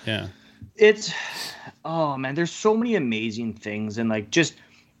 And yeah, it's, oh man, there's so many amazing things, and like just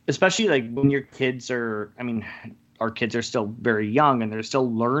especially like when your kids are, I mean, our kids are still very young and they're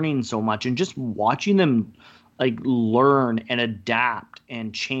still learning so much, and just watching them like learn and adapt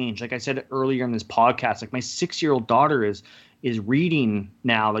and change. Like I said earlier in this podcast, like my 6-year-old daughter is reading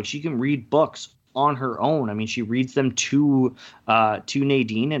now. Like she can read books on her own. I mean, she reads them to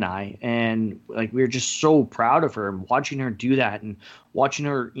Nadine and I, and like we're just so proud of her, and watching her do that, and watching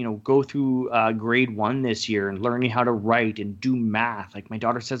her, go through grade 1 this year and learning how to write and do math. Like my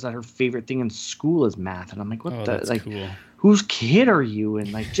daughter says that her favorite thing in school is math, and I'm like, what the, like, cool. Whose kid are you?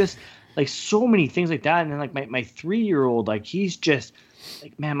 And like just like so many things like that. And then like my 3-year-old, like he's just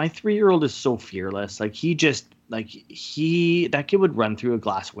like, man, my 3-year-old is so fearless. Like that kid would run through a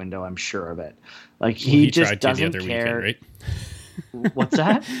glass window. I'm sure of it. Like he just doesn't care. Weekend, right? What's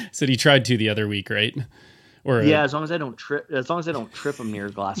that? Said he tried to the other week, right? Or yeah, as long as I don't trip him near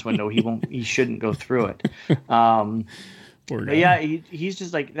a glass window, he shouldn't go through it. But yeah, he's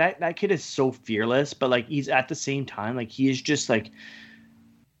just like that kid is so fearless, but like he's at the same time, like he is just like,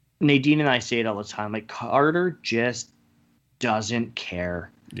 Nadine and I say it all the time, like Carter just doesn't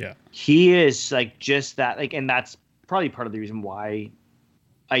care. Yeah. He is like just that, like, and that's probably part of the reason why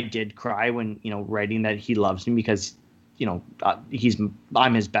I did cry when, writing that he loves me, because,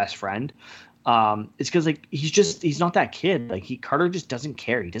 I'm his best friend. It's because like, he's not that kid. Like Carter just doesn't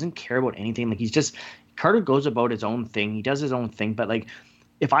care. He doesn't care about anything. Like Carter goes about his own thing. He does his own thing. But like,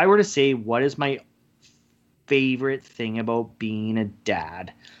 if I were to say, what is my favorite thing about being a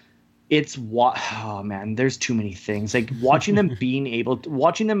dad, it's oh man, there's too many things. Like watching them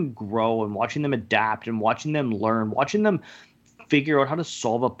watching them grow, and watching them adapt, and watching them learn, watching them figure out how to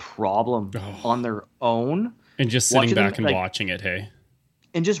solve a problem on their own, and just sitting back and watching it. Hey,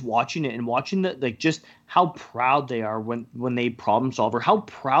 and just watching it, and watching that, like just how proud they are when they problem solve, or how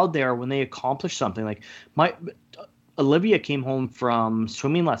proud they are when they accomplish something. Like Olivia came home from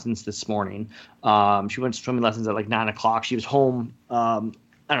swimming lessons this morning. She went to swimming lessons at like 9:00. She was home,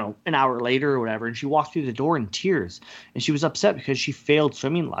 I don't know, an hour later or whatever, and she walked through the door in tears, and she was upset because she failed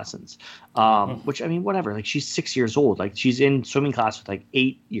swimming lessons. Which, I mean, whatever. Like she's 6 years old. Like she's in swimming class with like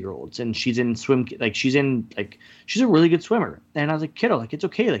 8-year-olds, and she's she's a really good swimmer. And I was like, kiddo, like it's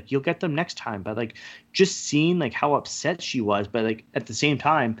okay. Like you'll get them next time. But like just seeing like how upset she was, but like at the same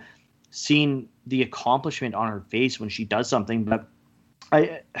time, seeing the accomplishment on her face when she does something. But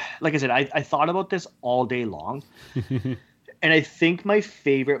like I said, I thought about this all day long. And I think my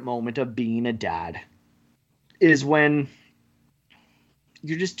favorite moment of being a dad is when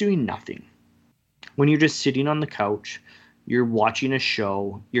you're just doing nothing. When you're just sitting on the couch, you're watching a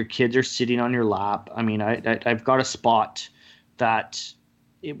show, your kids are sitting on your lap. I mean, I've got a spot that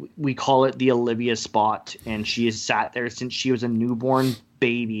we call it the Olivia spot, and she has sat there since she was a newborn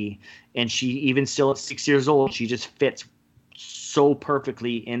baby, and she even still at 6 years old, she just fits so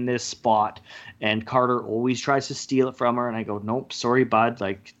perfectly in this spot. And Carter always tries to steal it from her, and I go, nope, sorry, bud,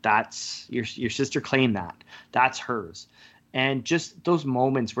 like that's your sister claimed that's hers. And just those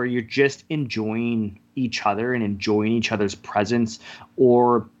moments where you're just enjoying each other and enjoying each other's presence,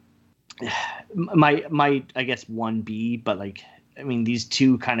 or my I guess 1B, but like, I mean, these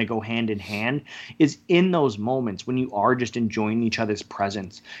two kind of go hand in hand, is in those moments when you are just enjoying each other's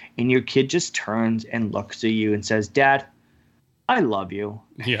presence, and your kid just turns and looks at you and says, Dad, I love you.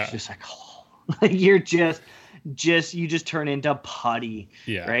 Yeah. It's just like, oh, you're just, you just turn into putty,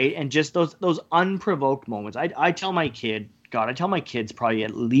 Yeah. right? And just those unprovoked moments. I tell my kids probably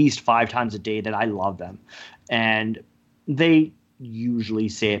at least 5 times a day that I love them, and they usually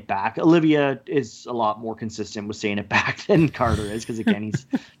say it back. Olivia is a lot more consistent with saying it back than Carter is, because again, he's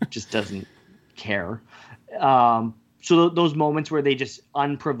just doesn't care. So those moments where they just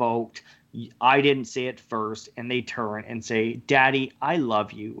unprovoked, I didn't say it first, and they turn and say, "Daddy, I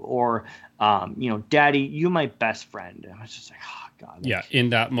love you," or "Daddy, you're my best friend." And I was just like, oh God. Like, yeah.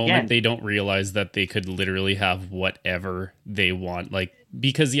 In that moment, again, they don't realize that they could literally have whatever they want. Like,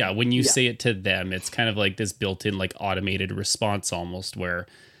 because when you say it to them, it's kind of like this built-in like automated response almost, where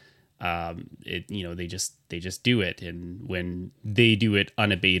they just do it. And when they do it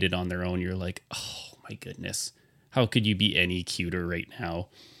unabated on their own, you're like, oh my goodness, how could you be any cuter right now?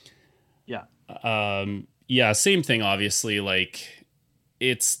 Yeah. Same thing, obviously. Like,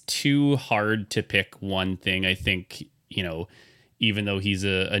 it's too hard to pick one thing. I think, even though he's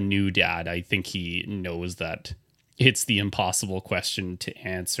a new dad, I think he knows that it's the impossible question to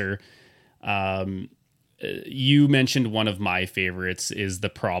answer. You mentioned one of my favorites is the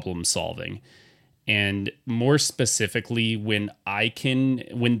problem solving. And more specifically, when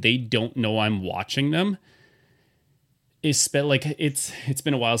they don't know I'm watching them, it's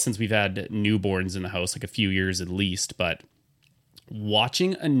been a while since we've had newborns in the house, like a few years at least, but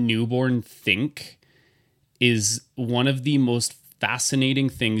watching a newborn think is one of the most fascinating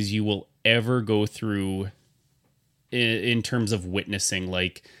things you will ever go through in terms of witnessing.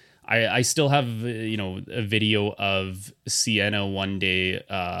 Like, I still have, a video of Sienna one day.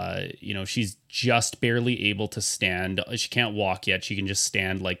 She's just barely able to stand. She can't walk yet. She can just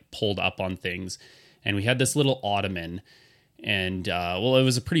stand, like, pulled up on things. And we had this little ottoman, and it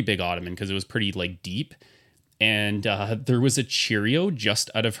was a pretty big ottoman because it was pretty like deep. And there was a Cheerio just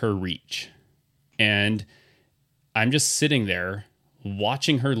out of her reach. And I'm just sitting there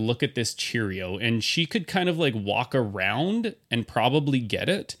watching her look at this Cheerio, and she could kind of like walk around and probably get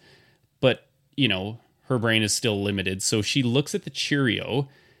it, but her brain is still limited. So she looks at the Cheerio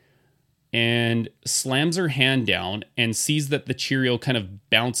and slams her hand down and sees that the Cheerio kind of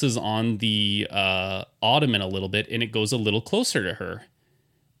bounces on the ottoman a little bit, and it goes a little closer to her.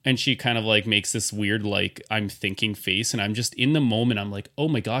 And she kind of like makes this weird, like, I'm thinking face. And I'm just in the moment, I'm like, oh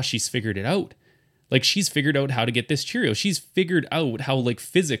my gosh, she's figured it out. Like, she's figured out how to get this Cheerio. She's figured out how like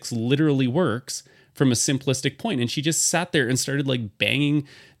physics literally works from a simplistic point. And she just sat there and started like banging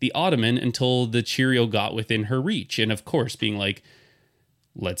the ottoman until the Cheerio got within her reach. And of course, being like,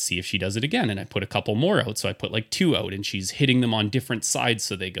 let's see if she does it again. And I put a couple more out. So I put like 2 out, and she's hitting them on different sides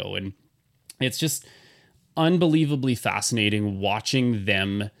so they go. And it's just unbelievably fascinating watching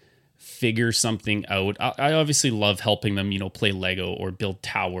them figure something out. I obviously love helping them, play Lego or build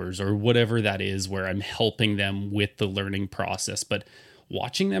towers or whatever that is, where I'm helping them with the learning process. But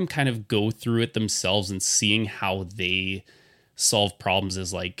watching them kind of go through it themselves and seeing how they solve problems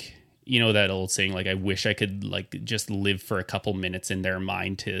is like, that old saying, like, I wish I could like just live for a couple minutes in their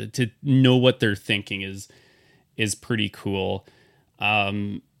mind to know what they're thinking is pretty cool.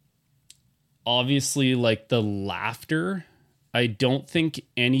 Obviously, like, the laughter, I don't think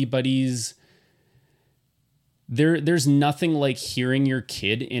anybody's there's nothing like hearing your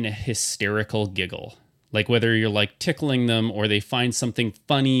kid in a hysterical giggle. Like, whether you're like tickling them or they find something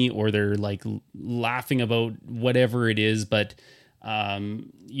funny or they're like laughing about whatever it is, but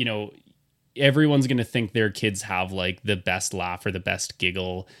everyone's going to think their kids have like the best laugh or the best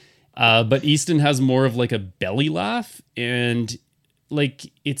giggle. But Easton has more of like a belly laugh, and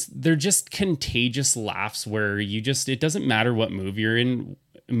like they're just contagious laughs where it doesn't matter what mood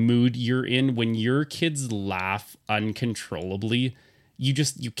you're in. When your kids laugh uncontrollably,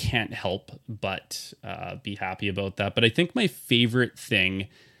 you can't help but be happy about that. But I think my favorite thing,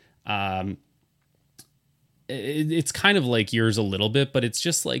 it's kind of like yours a little bit, but it's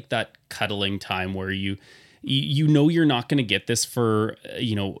just like that cuddling time where you're not going to get this for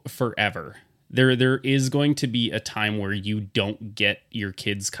forever. There is going to be a time where you don't get your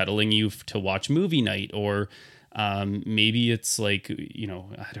kids cuddling you to watch movie night, or maybe it's like,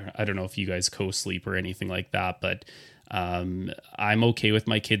 I don't know if you guys co-sleep or anything like that, but I'm okay with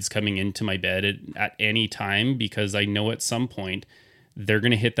my kids coming into my bed at any time, because I know at some point they're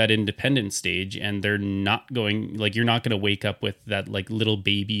going to hit that independent stage, and they're not going, like, you're not going to wake up with that like little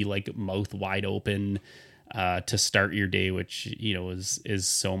baby, like mouth wide open to start your day, which, is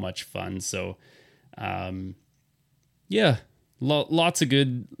so much fun. So, lots of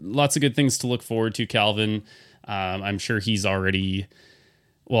good things to look forward to, Calvin. I'm sure he's already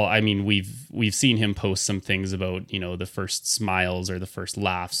well, I mean, we've seen him post some things about, you know, the first smiles or the first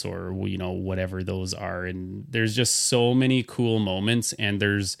laughs or, you know, whatever those are. And there's just so many cool moments, and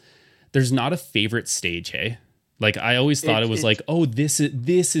there's not a favorite stage. Hey, like I always thought it was like, oh, this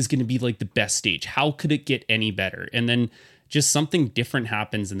is going to be like the best stage. How could it get any better? And then just something different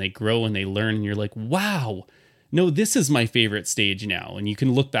happens and they grow and they learn, and you're like, wow, no, this is my favorite stage now. And you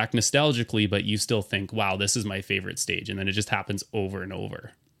can look back nostalgically, but you still think, wow, this is my favorite stage. And then it just happens over and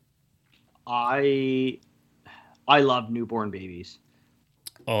over. I love newborn babies.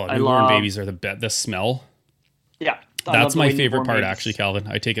 Oh, newborn babies are the best. The smell. Yeah. That's my favorite part, actually, Calvin.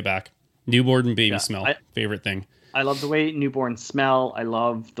 I take it back. Newborn and baby smell. Favorite thing. I love the way newborns smell. I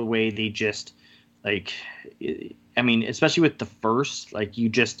love the way they just, like, I mean, especially with the first, like, you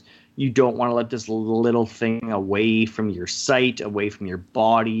don't want to let this little thing away from your sight, away from your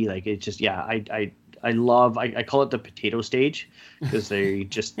body. Like, it's just, yeah, I call it the potato stage, because they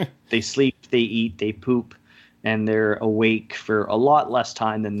sleep, they eat, they poop, and they're awake for a lot less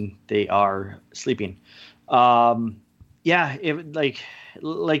time than they are sleeping. Yeah,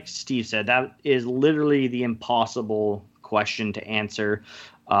 like Steve said, that is literally the impossible question to answer.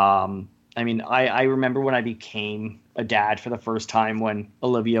 I mean, I remember when I became a dad for the first time when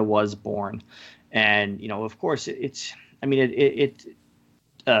Olivia was born, and, you know, of course it's you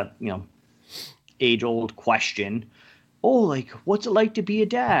know, age old question. Oh, like, what's it like to be a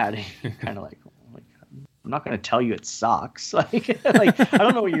dad? Kind of like, I'm not going to tell you it sucks. like I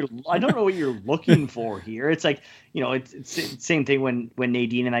don't know what you're looking for here. It's like, you know, it's the same thing when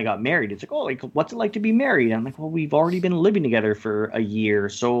Nadine and I got married. It's like, oh, like, what's it like to be married? I'm like, well, we've already been living together for a year,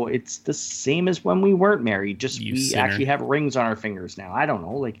 so it's the same as when we weren't married. Just we actually have rings on our fingers now. I don't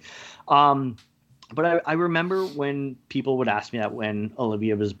know, like, but I remember when people would ask me that when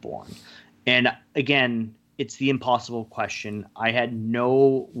Olivia was born, and again, it's the impossible question. I had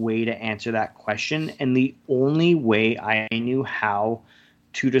no way to answer that question. And the only way I knew how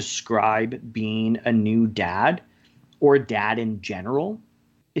to describe being a new dad, or dad in general,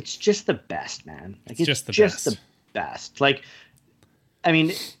 it's just the best, man. Like, it's just the best. Like, I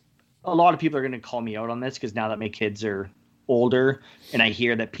mean, a lot of people are going to call me out on this, because now that my kids are older and I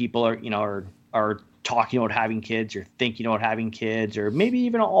hear that people are, you know, are talking about having kids or thinking about having kids, or maybe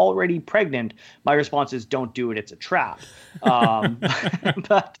even already pregnant, my response is, don't do it. It's a trap.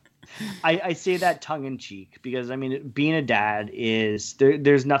 But I say that tongue in cheek, because, I mean, being a dad is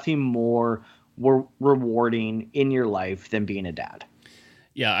there's nothing more rewarding in your life than being a dad.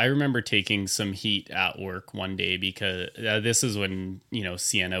 Yeah, I remember taking some heat at work one day, because this is when, you know,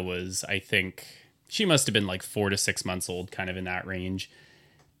 Sienna was, I think she must have been like 4 to 6 months old, kind of in that range.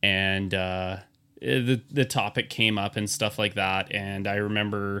 And the topic came up and stuff like that. And I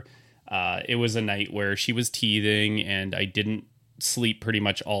remember it was a night where she was teething and I didn't sleep pretty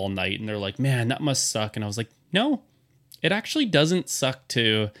much all night. And they're like, man, that must suck. And I was like, no, it actually doesn't suck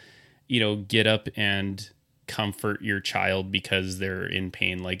to, you know, get up and comfort your child because they're in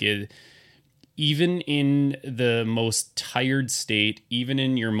pain. Like, even in the most tired state, even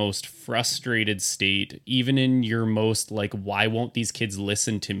in your most frustrated state, even in your most like, why won't these kids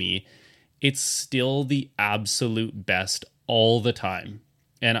listen to me? It's still the absolute best all the time.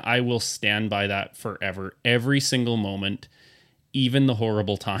 And I will stand by that forever. Every single moment, even the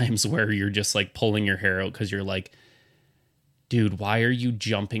horrible times where you're just like pulling your hair out because you're like, dude, why are you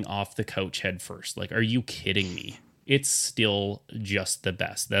jumping off the couch head first? Like, are you kidding me? It's still just the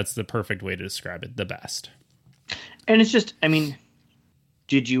best. That's the perfect way to describe it. The best. And it's just, I mean,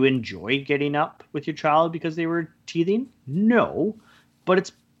 did you enjoy getting up with your child because they were teething? No, but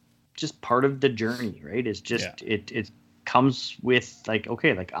it's just part of the journey, right? It's just, it comes with like,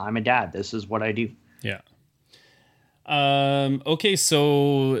 okay, like, I'm a dad. This is what I do. Yeah. Okay,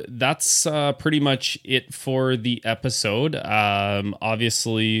 so that's pretty much it for the episode.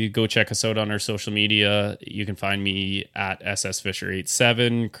 Obviously, go check us out on our social media. You can find me at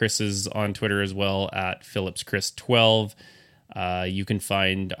ssfisher87. Chris is on Twitter as well at phillipschris12. You can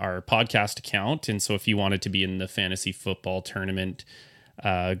find our podcast account, and so if you wanted to be in the fantasy football tournament,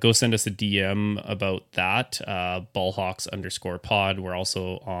 go send us a DM about that. Ballhawks_pod. We're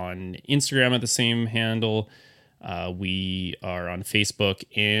also on Instagram at the same handle. We are on Facebook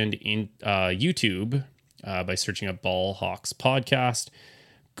and in YouTube by searching up Ball Hawks Podcast.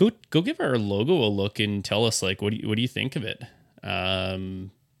 Go give our logo a look and tell us, like, what do you think of it?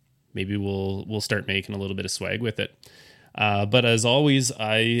 Maybe we'll start making a little bit of swag with it. But as always,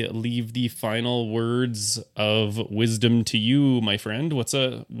 I leave the final words of wisdom to you, my friend. What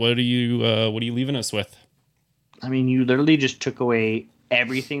are you leaving us with? I mean, you literally just took away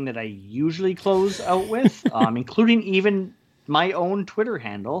everything that I usually close out with, including even my own Twitter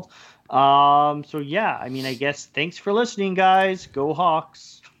handle. So yeah, I mean, I guess thanks for listening, guys. Go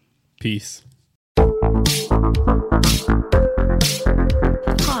Hawks. Peace.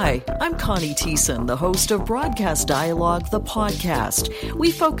 Hi, I'm Connie Thiessen, the host of Broadcast Dialogue, the podcast.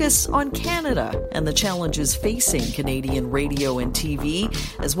 We focus on Canada and the challenges facing Canadian radio and TV,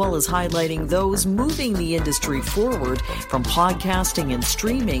 as well as highlighting those moving the industry forward from podcasting and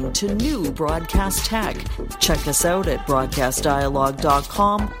streaming to new broadcast tech. Check us out at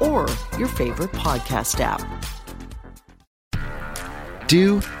broadcastdialogue.com or your favorite podcast app.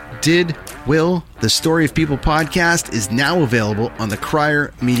 Did, Will, the Story of People podcast is now available on the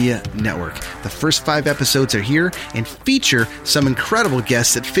Crier Media Network. The first 5 episodes are here and feature some incredible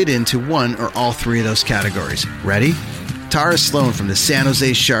guests that fit into one or all 3 of those categories. Ready? Tara Sloan from the San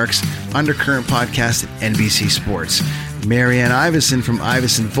Jose Sharks Undercurrent podcast at NBC Sports. Marianne Iveson from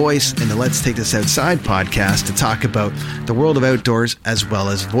Iveson Voice and the Let's Take This Outside podcast to talk about the world of outdoors as well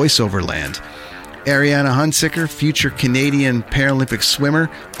as voiceover land. Ariana Hunsicker, future Canadian Paralympic swimmer,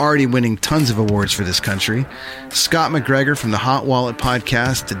 already winning tons of awards for this country. Scott McGregor from the Hot Wallet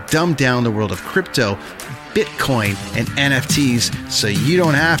podcast to dumb down the world of crypto, Bitcoin, and NFTs so you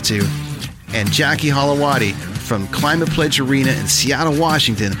don't have to. And Jackie Holowati from Climate Pledge Arena in Seattle,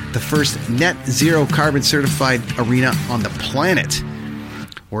 Washington, the first net zero carbon certified arena on the planet.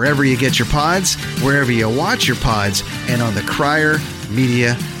 Wherever you get your pods, wherever you watch your pods, and on the Crier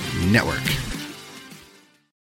Media Network.